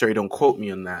me. Sorry, don't quote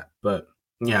me on that. But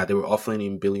yeah, they were offering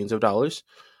him billions of dollars.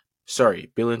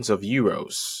 Sorry, billions of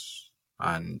euros.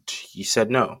 And he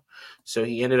said no. So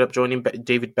he ended up joining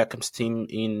David Beckham's team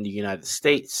in the United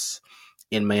States,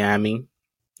 in Miami,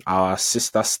 our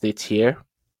sister state here.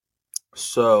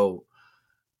 So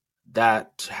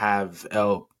that have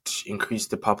helped increase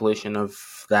the population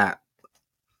of that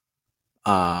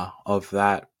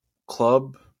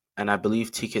club, and I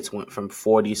believe tickets went from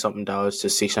 40 something dollars to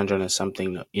 600 and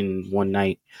something in one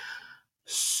night.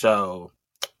 So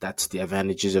that's the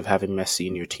advantages of having Messi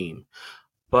in your team.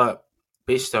 But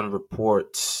based on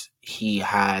reports, he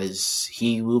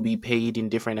will be paid in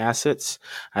different assets.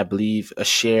 I believe a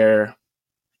share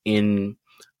in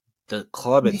the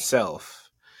club itself,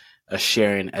 a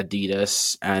share in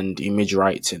Adidas and image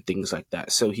rights and things like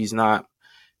that. So he's not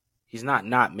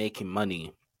making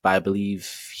money, but I believe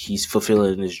he's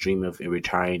fulfilling his dream of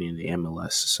retiring in the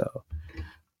MLS. So,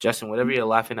 Justin, whatever you're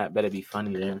laughing at better be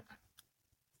funny there.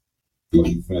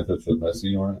 You finished with your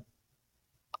Messi, right?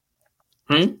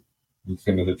 Hmm? You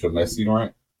finished with your Messi,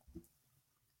 right?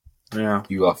 Yeah.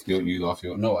 You off field. You off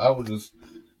field. No, I was just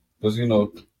because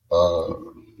uh,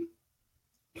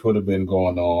 Twitter been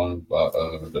going on about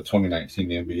the 2019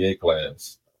 NBA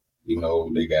class.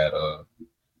 They got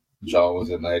Jaw was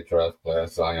in that draft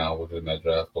class, Zion was in that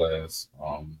draft class,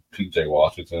 PJ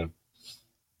Washington,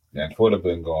 and Twitter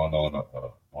been going on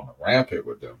a rampant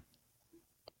with them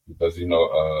because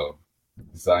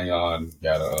Zion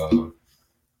got a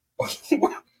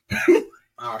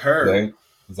I heard.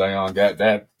 they Zion got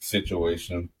that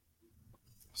situation,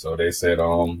 so they said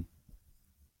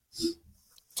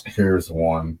here's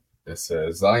one that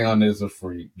says Zion is a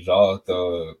freak, Jaw a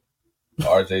thug,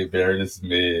 RJ Barrett is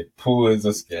mid, Pooh is a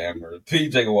scammer,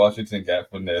 PJ Washington got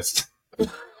finessed.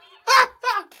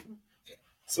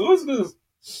 So it's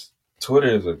just Twitter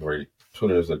is a great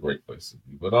place to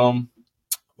be. But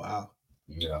Wow.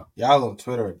 yeah. Y'all on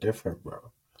Twitter are different, bro.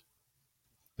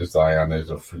 This Zion is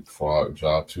a freak frog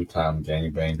job, 2-time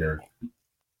gangbanger,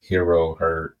 hero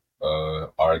hurt,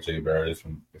 RJ Barrett is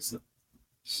from is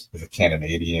a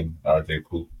Canadian, RJ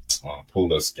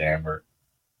Pula scammer.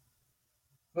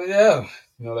 But yeah,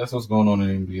 that's what's going on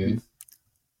in the NBA.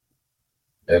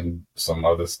 And some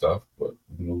other stuff, but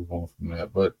we move on from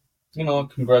that. But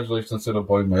congratulations to the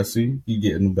boy Messi. He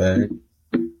getting the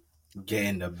bag.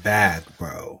 Getting the bag,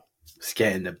 bro. It's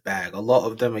getting the bag. A lot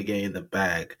of them are getting the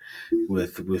bag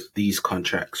with these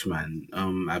contracts, man.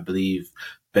 I believe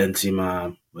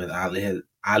Benzema with Al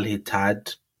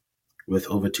Ittihad with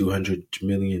over 200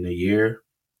 million a year,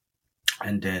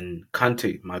 and then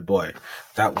Kante, my boy.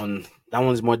 That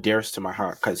one's more dearest to my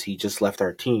heart because he just left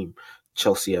our team,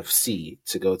 Chelsea FC,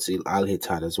 to go to Al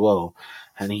Ittihad as well,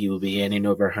 and he will be earning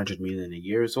over 100 million a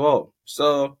year as well.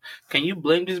 So, can you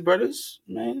blame these brothers,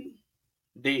 man?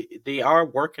 They are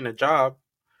working a job,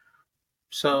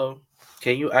 so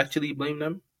can you actually blame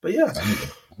them? But yeah,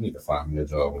 I need to find me a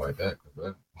job like that.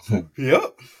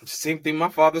 yep. Same thing my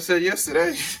father said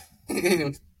yesterday.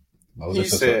 No He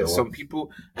disrespect said to some what?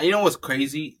 people, and you know what's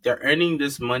crazy? They're earning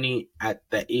this money at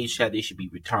the age that they should be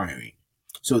retiring.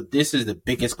 So this is the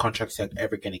biggest contract they're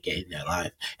ever gonna get in their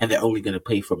life, and they're only gonna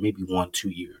play for maybe 1-2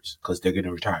 years because they're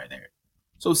gonna retire there.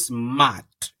 So it's mad.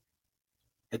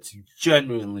 It's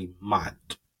genuinely mad.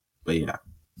 But yeah,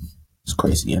 it's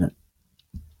crazy, isn't it?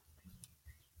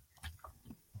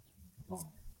 Oh,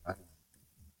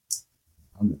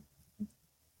 I'm,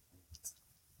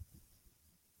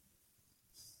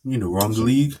 You in the wrong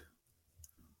league.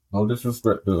 no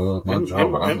disrespect to my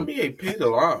job, but NBA paid a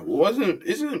lot.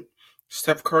 Isn't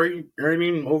Steph Curry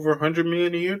earning over 100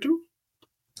 million a year too?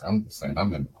 I'm just saying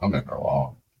I'm in the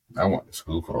wrong. I went to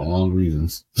school for the wrong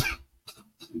reasons.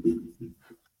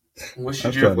 What I'm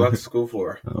should you have trying left to. school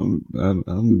for? I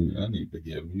need to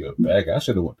give you a bag. I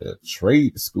should have went to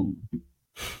trade school,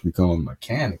 become a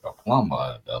mechanic, a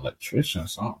plumber, an electrician, or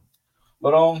something.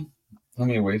 But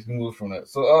anyways, we move from that.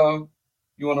 So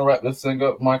you want to wrap this thing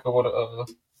up, Michael?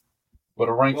 What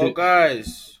a rank Well, it?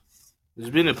 guys, it's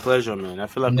been a pleasure, man. I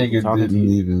feel like we've been talking to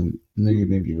you. Nigga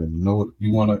didn't even know.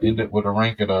 You want to end it with a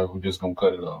rank it, or we just gonna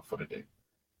cut it off for the day?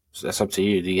 So that's up to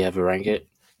you. Do you have a rank it?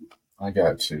 I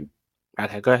got you.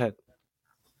 Okay, go ahead.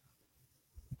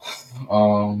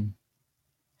 Um,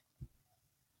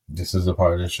 this is a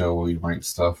part of the show where we rank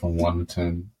stuff from 1 to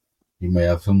 10. You may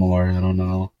have similar. I don't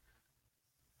know.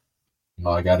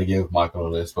 No, I got to give Michael a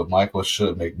list, but Michael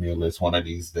should make me a list one of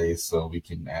these days so we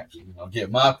can actually,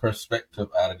 get my perspective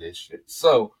out of this shit.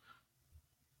 So,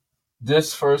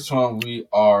 this first one we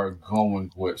are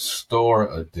going with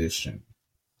store edition.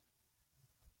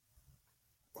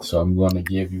 So I'm going to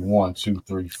give you 1, 2,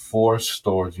 3, 4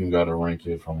 stores. You got to rank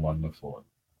it from 1 to 4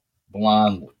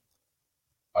 blindly.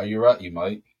 Are you ready,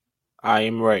 Mike? I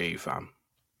am ready, fam.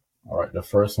 All right. The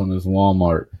first one is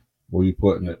Walmart. Where you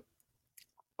putting it?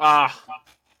 Ah,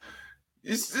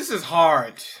 this is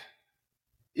hard.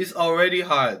 It's already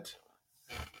hard.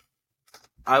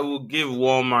 I will give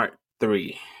Walmart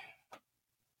 3,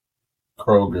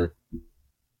 Kroger,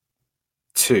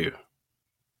 2,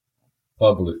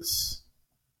 Publix,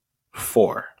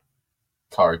 4.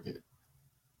 Target.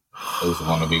 Those are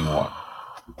going to be 1.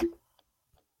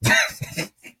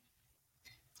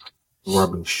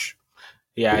 Rubbish.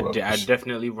 Yeah, I Rubbish.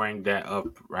 definitely ranked that up.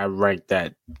 I ranked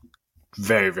that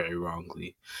very, very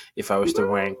wrongly. If I was to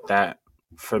rank that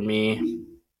for me,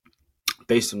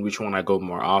 based on which one I go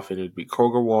more often, it'd be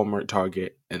Kroger, Walmart,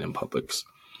 Target, and then Publix.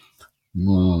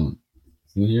 So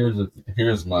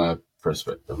here's my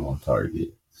perspective on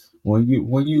Target. When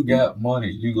you got money,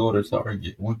 you go to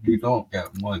Target. When you don't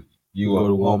got money, you go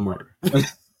to Walmart.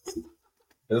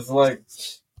 It's like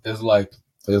it's like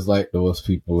it's like those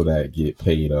people that get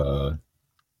paid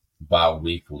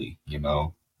bi-weekly,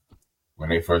 when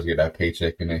they first get that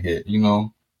paycheck and it hit,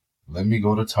 let me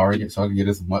go to Target so I can get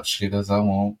as much shit as I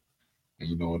want.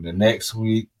 And, the next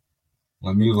week,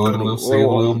 let me go to save a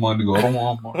little money, go to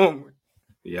Walmart.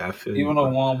 Yeah, I feel Even you.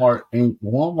 though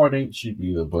Walmart ain't cheap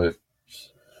either, but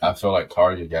I feel like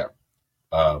Target got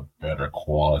a better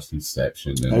quality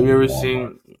section than Have you ever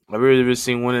Walmart.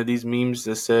 seen one of these memes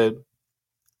that said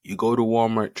you go to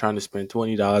Walmart trying to spend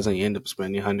 $20 and you end up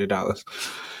spending $100?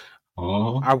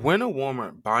 I went to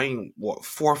Walmart buying 4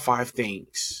 or 5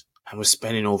 things and was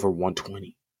spending over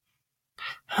 120.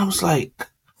 And I was like,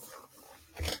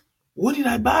 what did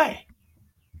I buy?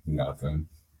 Nothing.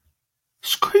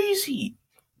 It's crazy.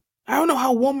 I don't know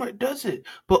how Walmart does it,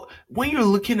 but when you're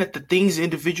looking at the things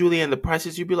individually and the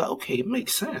prices, you'd be like, okay, it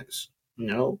makes sense. You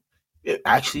know, it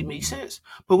actually makes sense.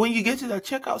 But when you get to that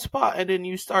checkout spot and then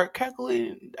you start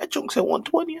calculating, that junk's at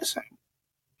 120. It's like,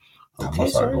 I'm gonna okay,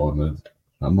 start sir. going to.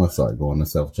 I'm gonna start going to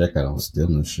self checkout and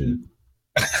stealing shit.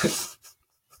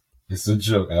 It's a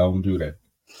joke. I don't do that.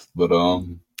 But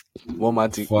One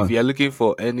man it's thing, if fun. you're looking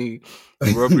for any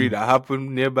robbery that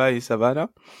happened nearby in Savannah,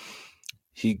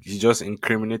 he just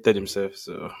incriminated himself.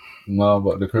 So No,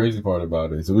 but the crazy part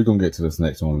about it, so we're gonna get to this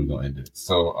next one. We're gonna end it.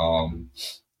 So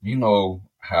you know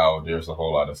how there's a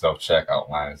whole lot of self checkout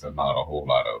lines and not a whole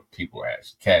lot of people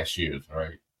as cashiers,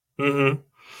 right? mm-hmm.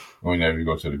 Whenever you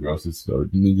go to the grocery store,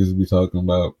 the niggas be talking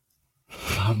about,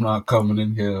 I'm not coming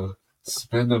in here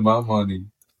spending my money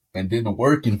and then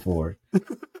working for it.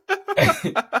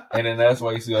 And then that's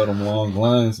why you see all them long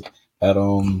lines at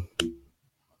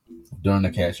during the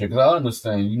cashier. Because I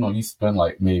understand, you spend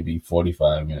like maybe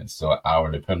 45 minutes to an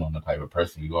hour, depending on the type of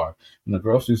person you are, in the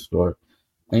grocery store,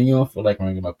 and you don't feel like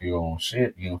ringing up your own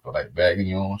shit. You don't feel like bagging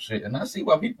your own shit. And I see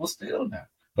why people steal now.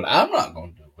 But I'm not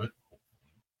going to do it.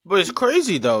 But it's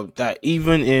crazy though that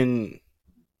even in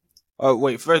oh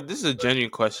wait, first this is a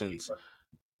genuine question.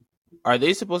 Are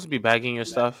they supposed to be bagging your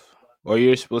stuff? Or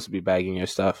you're supposed to be bagging your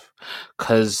stuff?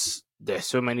 Cause there's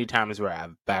so many times where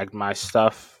I've bagged my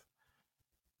stuff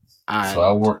So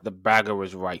I and work. the bagger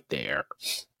was right there.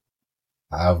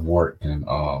 I've worked in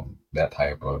that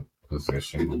type of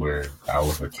position where I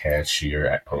was a cashier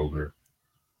at Kroger,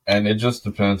 and it just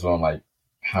depends on like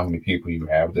how many people you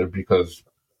have there because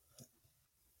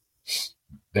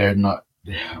they're not.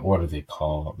 What are they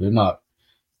called? They're not.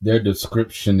 Their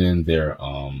description in their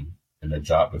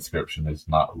job description is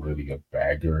not really a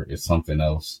bagger. It's something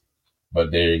else,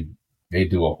 but they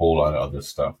do a whole lot of other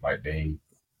stuff. Like they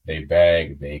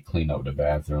bag, they clean up the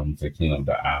bathrooms, they clean up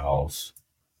the aisles.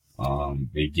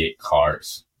 They get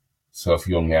carts. So if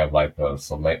you only have like a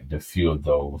selective few of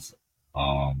those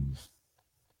um,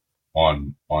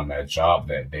 on that job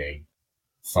that day,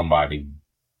 somebody,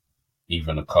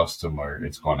 even a customer,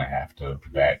 is going to have to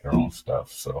bag their own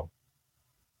stuff. So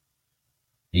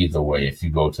either way, if you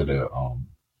go to the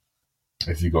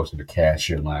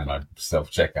cashier line or self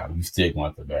checkout, you still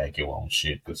going to have to bag your own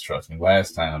shit. Because trust me,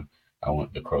 last time I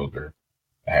went to Kroger,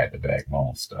 I had to bag my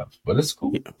own stuff, but it's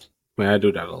cool. Yeah. Man, I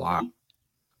do that a lot.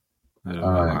 All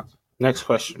right. Next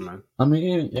question, man. I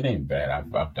mean, it ain't bad.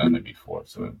 I've done it before.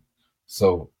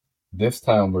 So this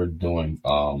time we're doing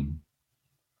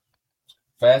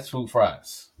fast food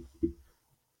fries.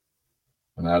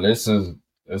 Now this is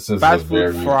a Fast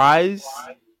food very fries?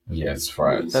 yes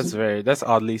fries. That's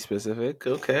oddly specific.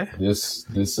 Okay. This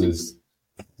is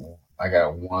I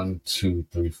got one, two,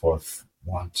 three, four,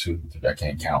 one, two, three. I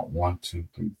can't count. One, two,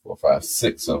 three, four, five,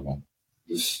 six of them.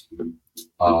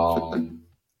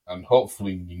 And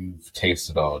hopefully you've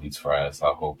tasted all these fries.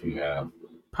 I hope you have.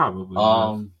 Probably have.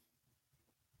 Um,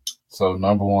 so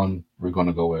number one, we're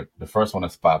gonna go with the first one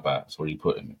is Popeyes. Where you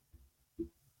putting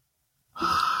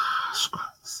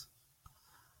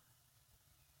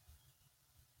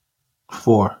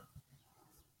Four.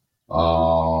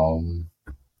 it?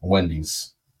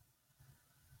 Wendy's,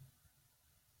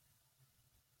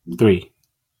 Three.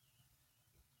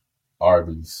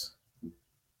 Arby's,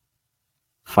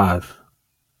 Five.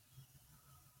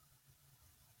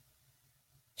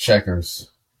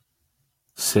 Checkers,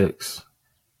 Six.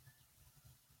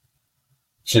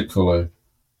 Chick-fil-A,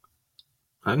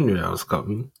 I knew that was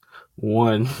coming.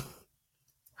 One.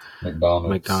 McDonald's.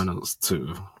 McDonald's.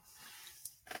 Two.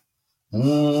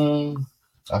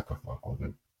 I could fuck with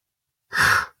it.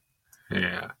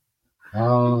 Yeah.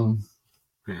 Um,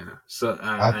 Yeah. So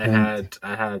I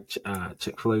I had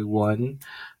Chick-fil-A 1.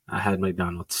 I had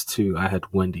McDonald's 2. I had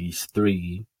Wendy's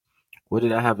 3. What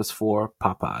did I have as 4?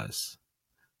 Popeyes.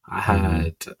 I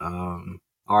had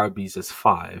Arby's as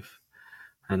 5.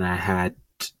 And I had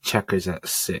Checkers at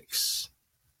 6.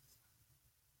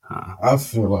 I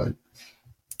feel like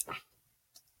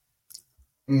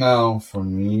now for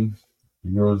me,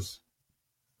 yours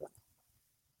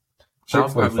I'll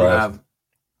Chick-fil-A probably fries. have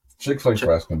Chick-fil-A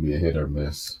fries can be a hit or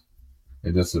miss.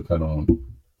 It just depends on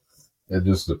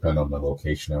the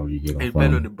location and where you get them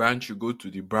depend on the from. branch you go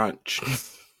to the branch.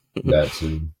 That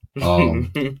too.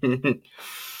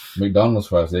 McDonald's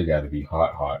fries, they got to be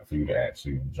hot for you to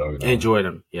actually enjoy them. Enjoy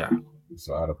them, yeah.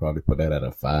 So I'd probably put that at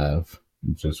a 5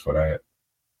 just for that.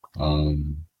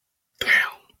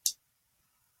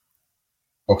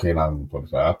 Okay, not even put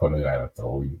it. I put it at a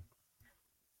 3.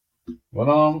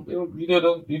 But you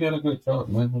did a good job,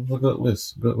 man. It was a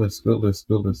good list,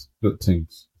 good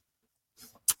teams.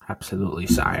 Absolutely,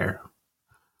 sire.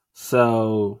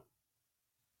 So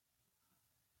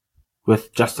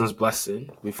with Justin's blessing,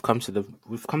 we've come to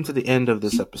the end of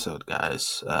this episode,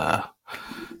 guys.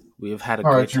 We've had a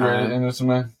All great right, you ready to time. end this,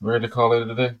 man? Ready to call it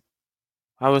a day?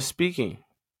 I was speaking.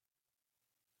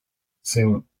 Say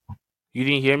what? You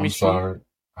didn't hear me I'm speak? sorry.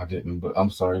 I didn't, but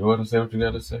I'm sorry. Go ahead and say what you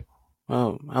got to say.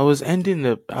 Oh, I was ending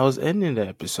the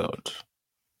episode.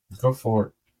 Go for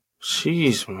it.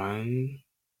 Jeez, man.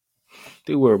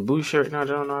 They wear a blue shirt now.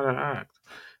 They don't know how to act.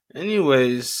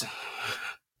 Anyways,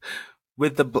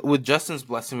 with Justin's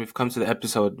blessing, we've come to the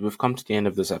episode. We've come to the end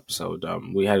of this episode.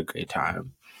 We had a great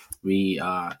time.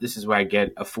 This is where I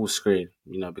get a full screen,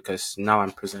 because now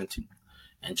I'm presenting,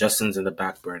 and Justin's in the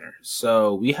back burner.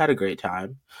 So we had a great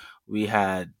time. We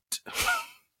had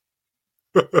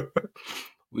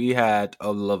we had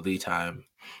a lovely time.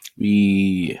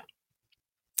 We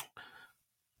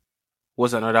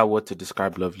was another word to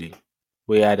describe lovely.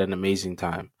 We had an amazing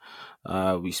time.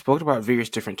 We spoke about various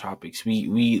different topics.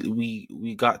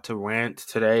 We got to rant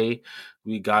today.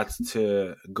 We got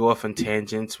to go off on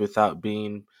tangents without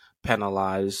being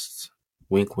penalized.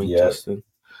 Wink, wink, Yeah. Justin.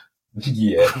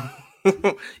 Yeah.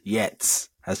 Yet,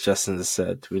 as Justin has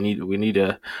said,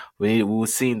 we'll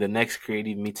see in the next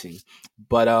creative meeting.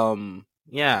 But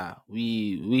yeah,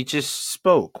 we just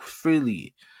spoke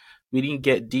freely. We didn't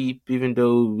get deep, even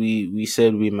though we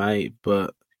said we might.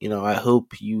 But I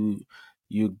hope you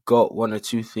got one or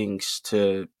two things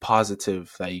to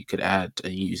positive that you could add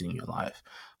and use in your life.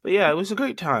 But yeah, it was a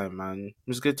great time, man. It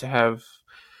was good to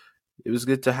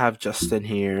have Justin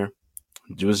here.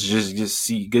 It was just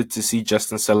good to see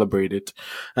Justin celebrate it,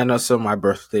 and also my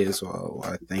birthday as well.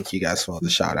 I thank you guys for all the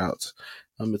shout outs.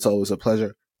 It's always a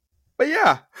pleasure. But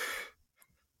yeah,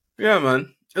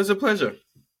 man, it was a pleasure.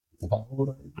 How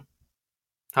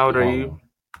old are you?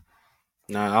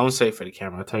 No, I won't say it for the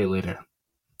camera. I'll tell you later.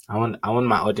 I want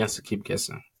my audience to keep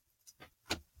guessing.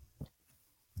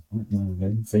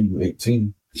 They say you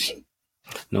 18.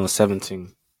 No,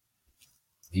 17.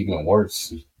 Even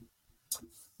worse.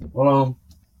 Well,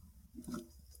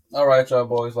 all right, y'all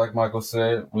boys. Like Michael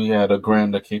said, we had a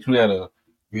grand occasion.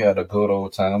 We had a good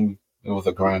old time. It was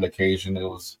a grand occasion. It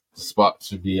was a spot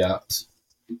to be at.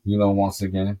 Once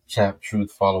again, Chap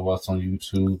Truth. Follow us on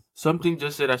YouTube. Something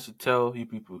just said I should tell you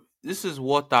people. This is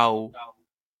water.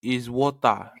 Is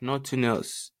water, nothing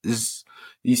else. Is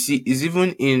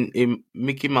even in a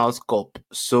Mickey Mouse cup.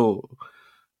 So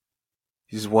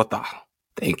it's water.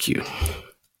 Thank you.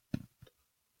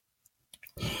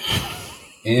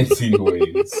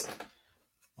 Anyways,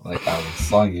 like I was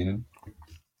saying,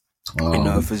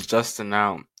 If it's Justin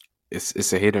now,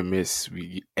 it's a hit or miss.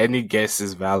 Any guess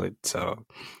is valid. So,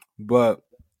 but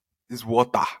it's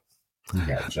water. you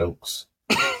got jokes.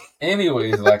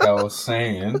 Anyways, like I was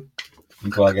saying,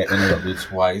 before I got interrupted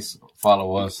twice,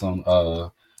 follow us on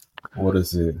what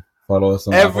is it? Follow us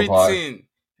on Apple Pod.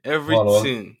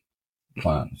 Everything.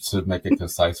 Fine. To make it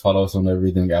concise, follow us on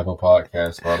everything: Apple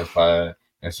Podcasts, Spotify,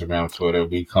 Instagram, Twitter.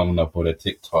 We coming up with a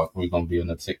TikTok. We're gonna be in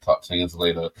the TikTok things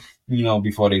later.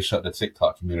 Before they shut the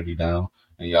TikTok community down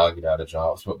and y'all get out of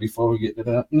jobs. But before we get to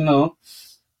that,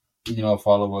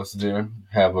 follow us there.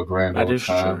 Have a grand That old is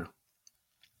time.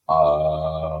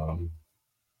 true.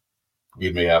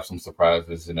 We may have some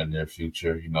surprises in the near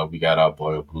future. We got our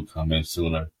boy Blue coming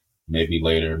sooner, maybe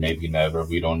later, maybe never.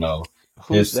 We don't know.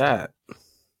 Who's that?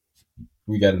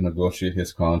 We got to negotiate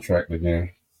his contract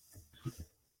again.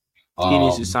 He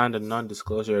needs to sign the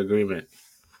non-disclosure agreement.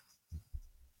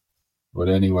 But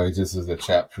anyways, this is the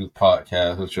Chap Truth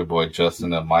Podcast with your boy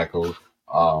Justin and Michael.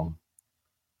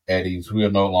 Eddie's. We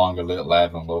are no longer lit,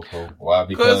 live, and local. Why?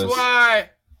 Because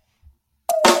why?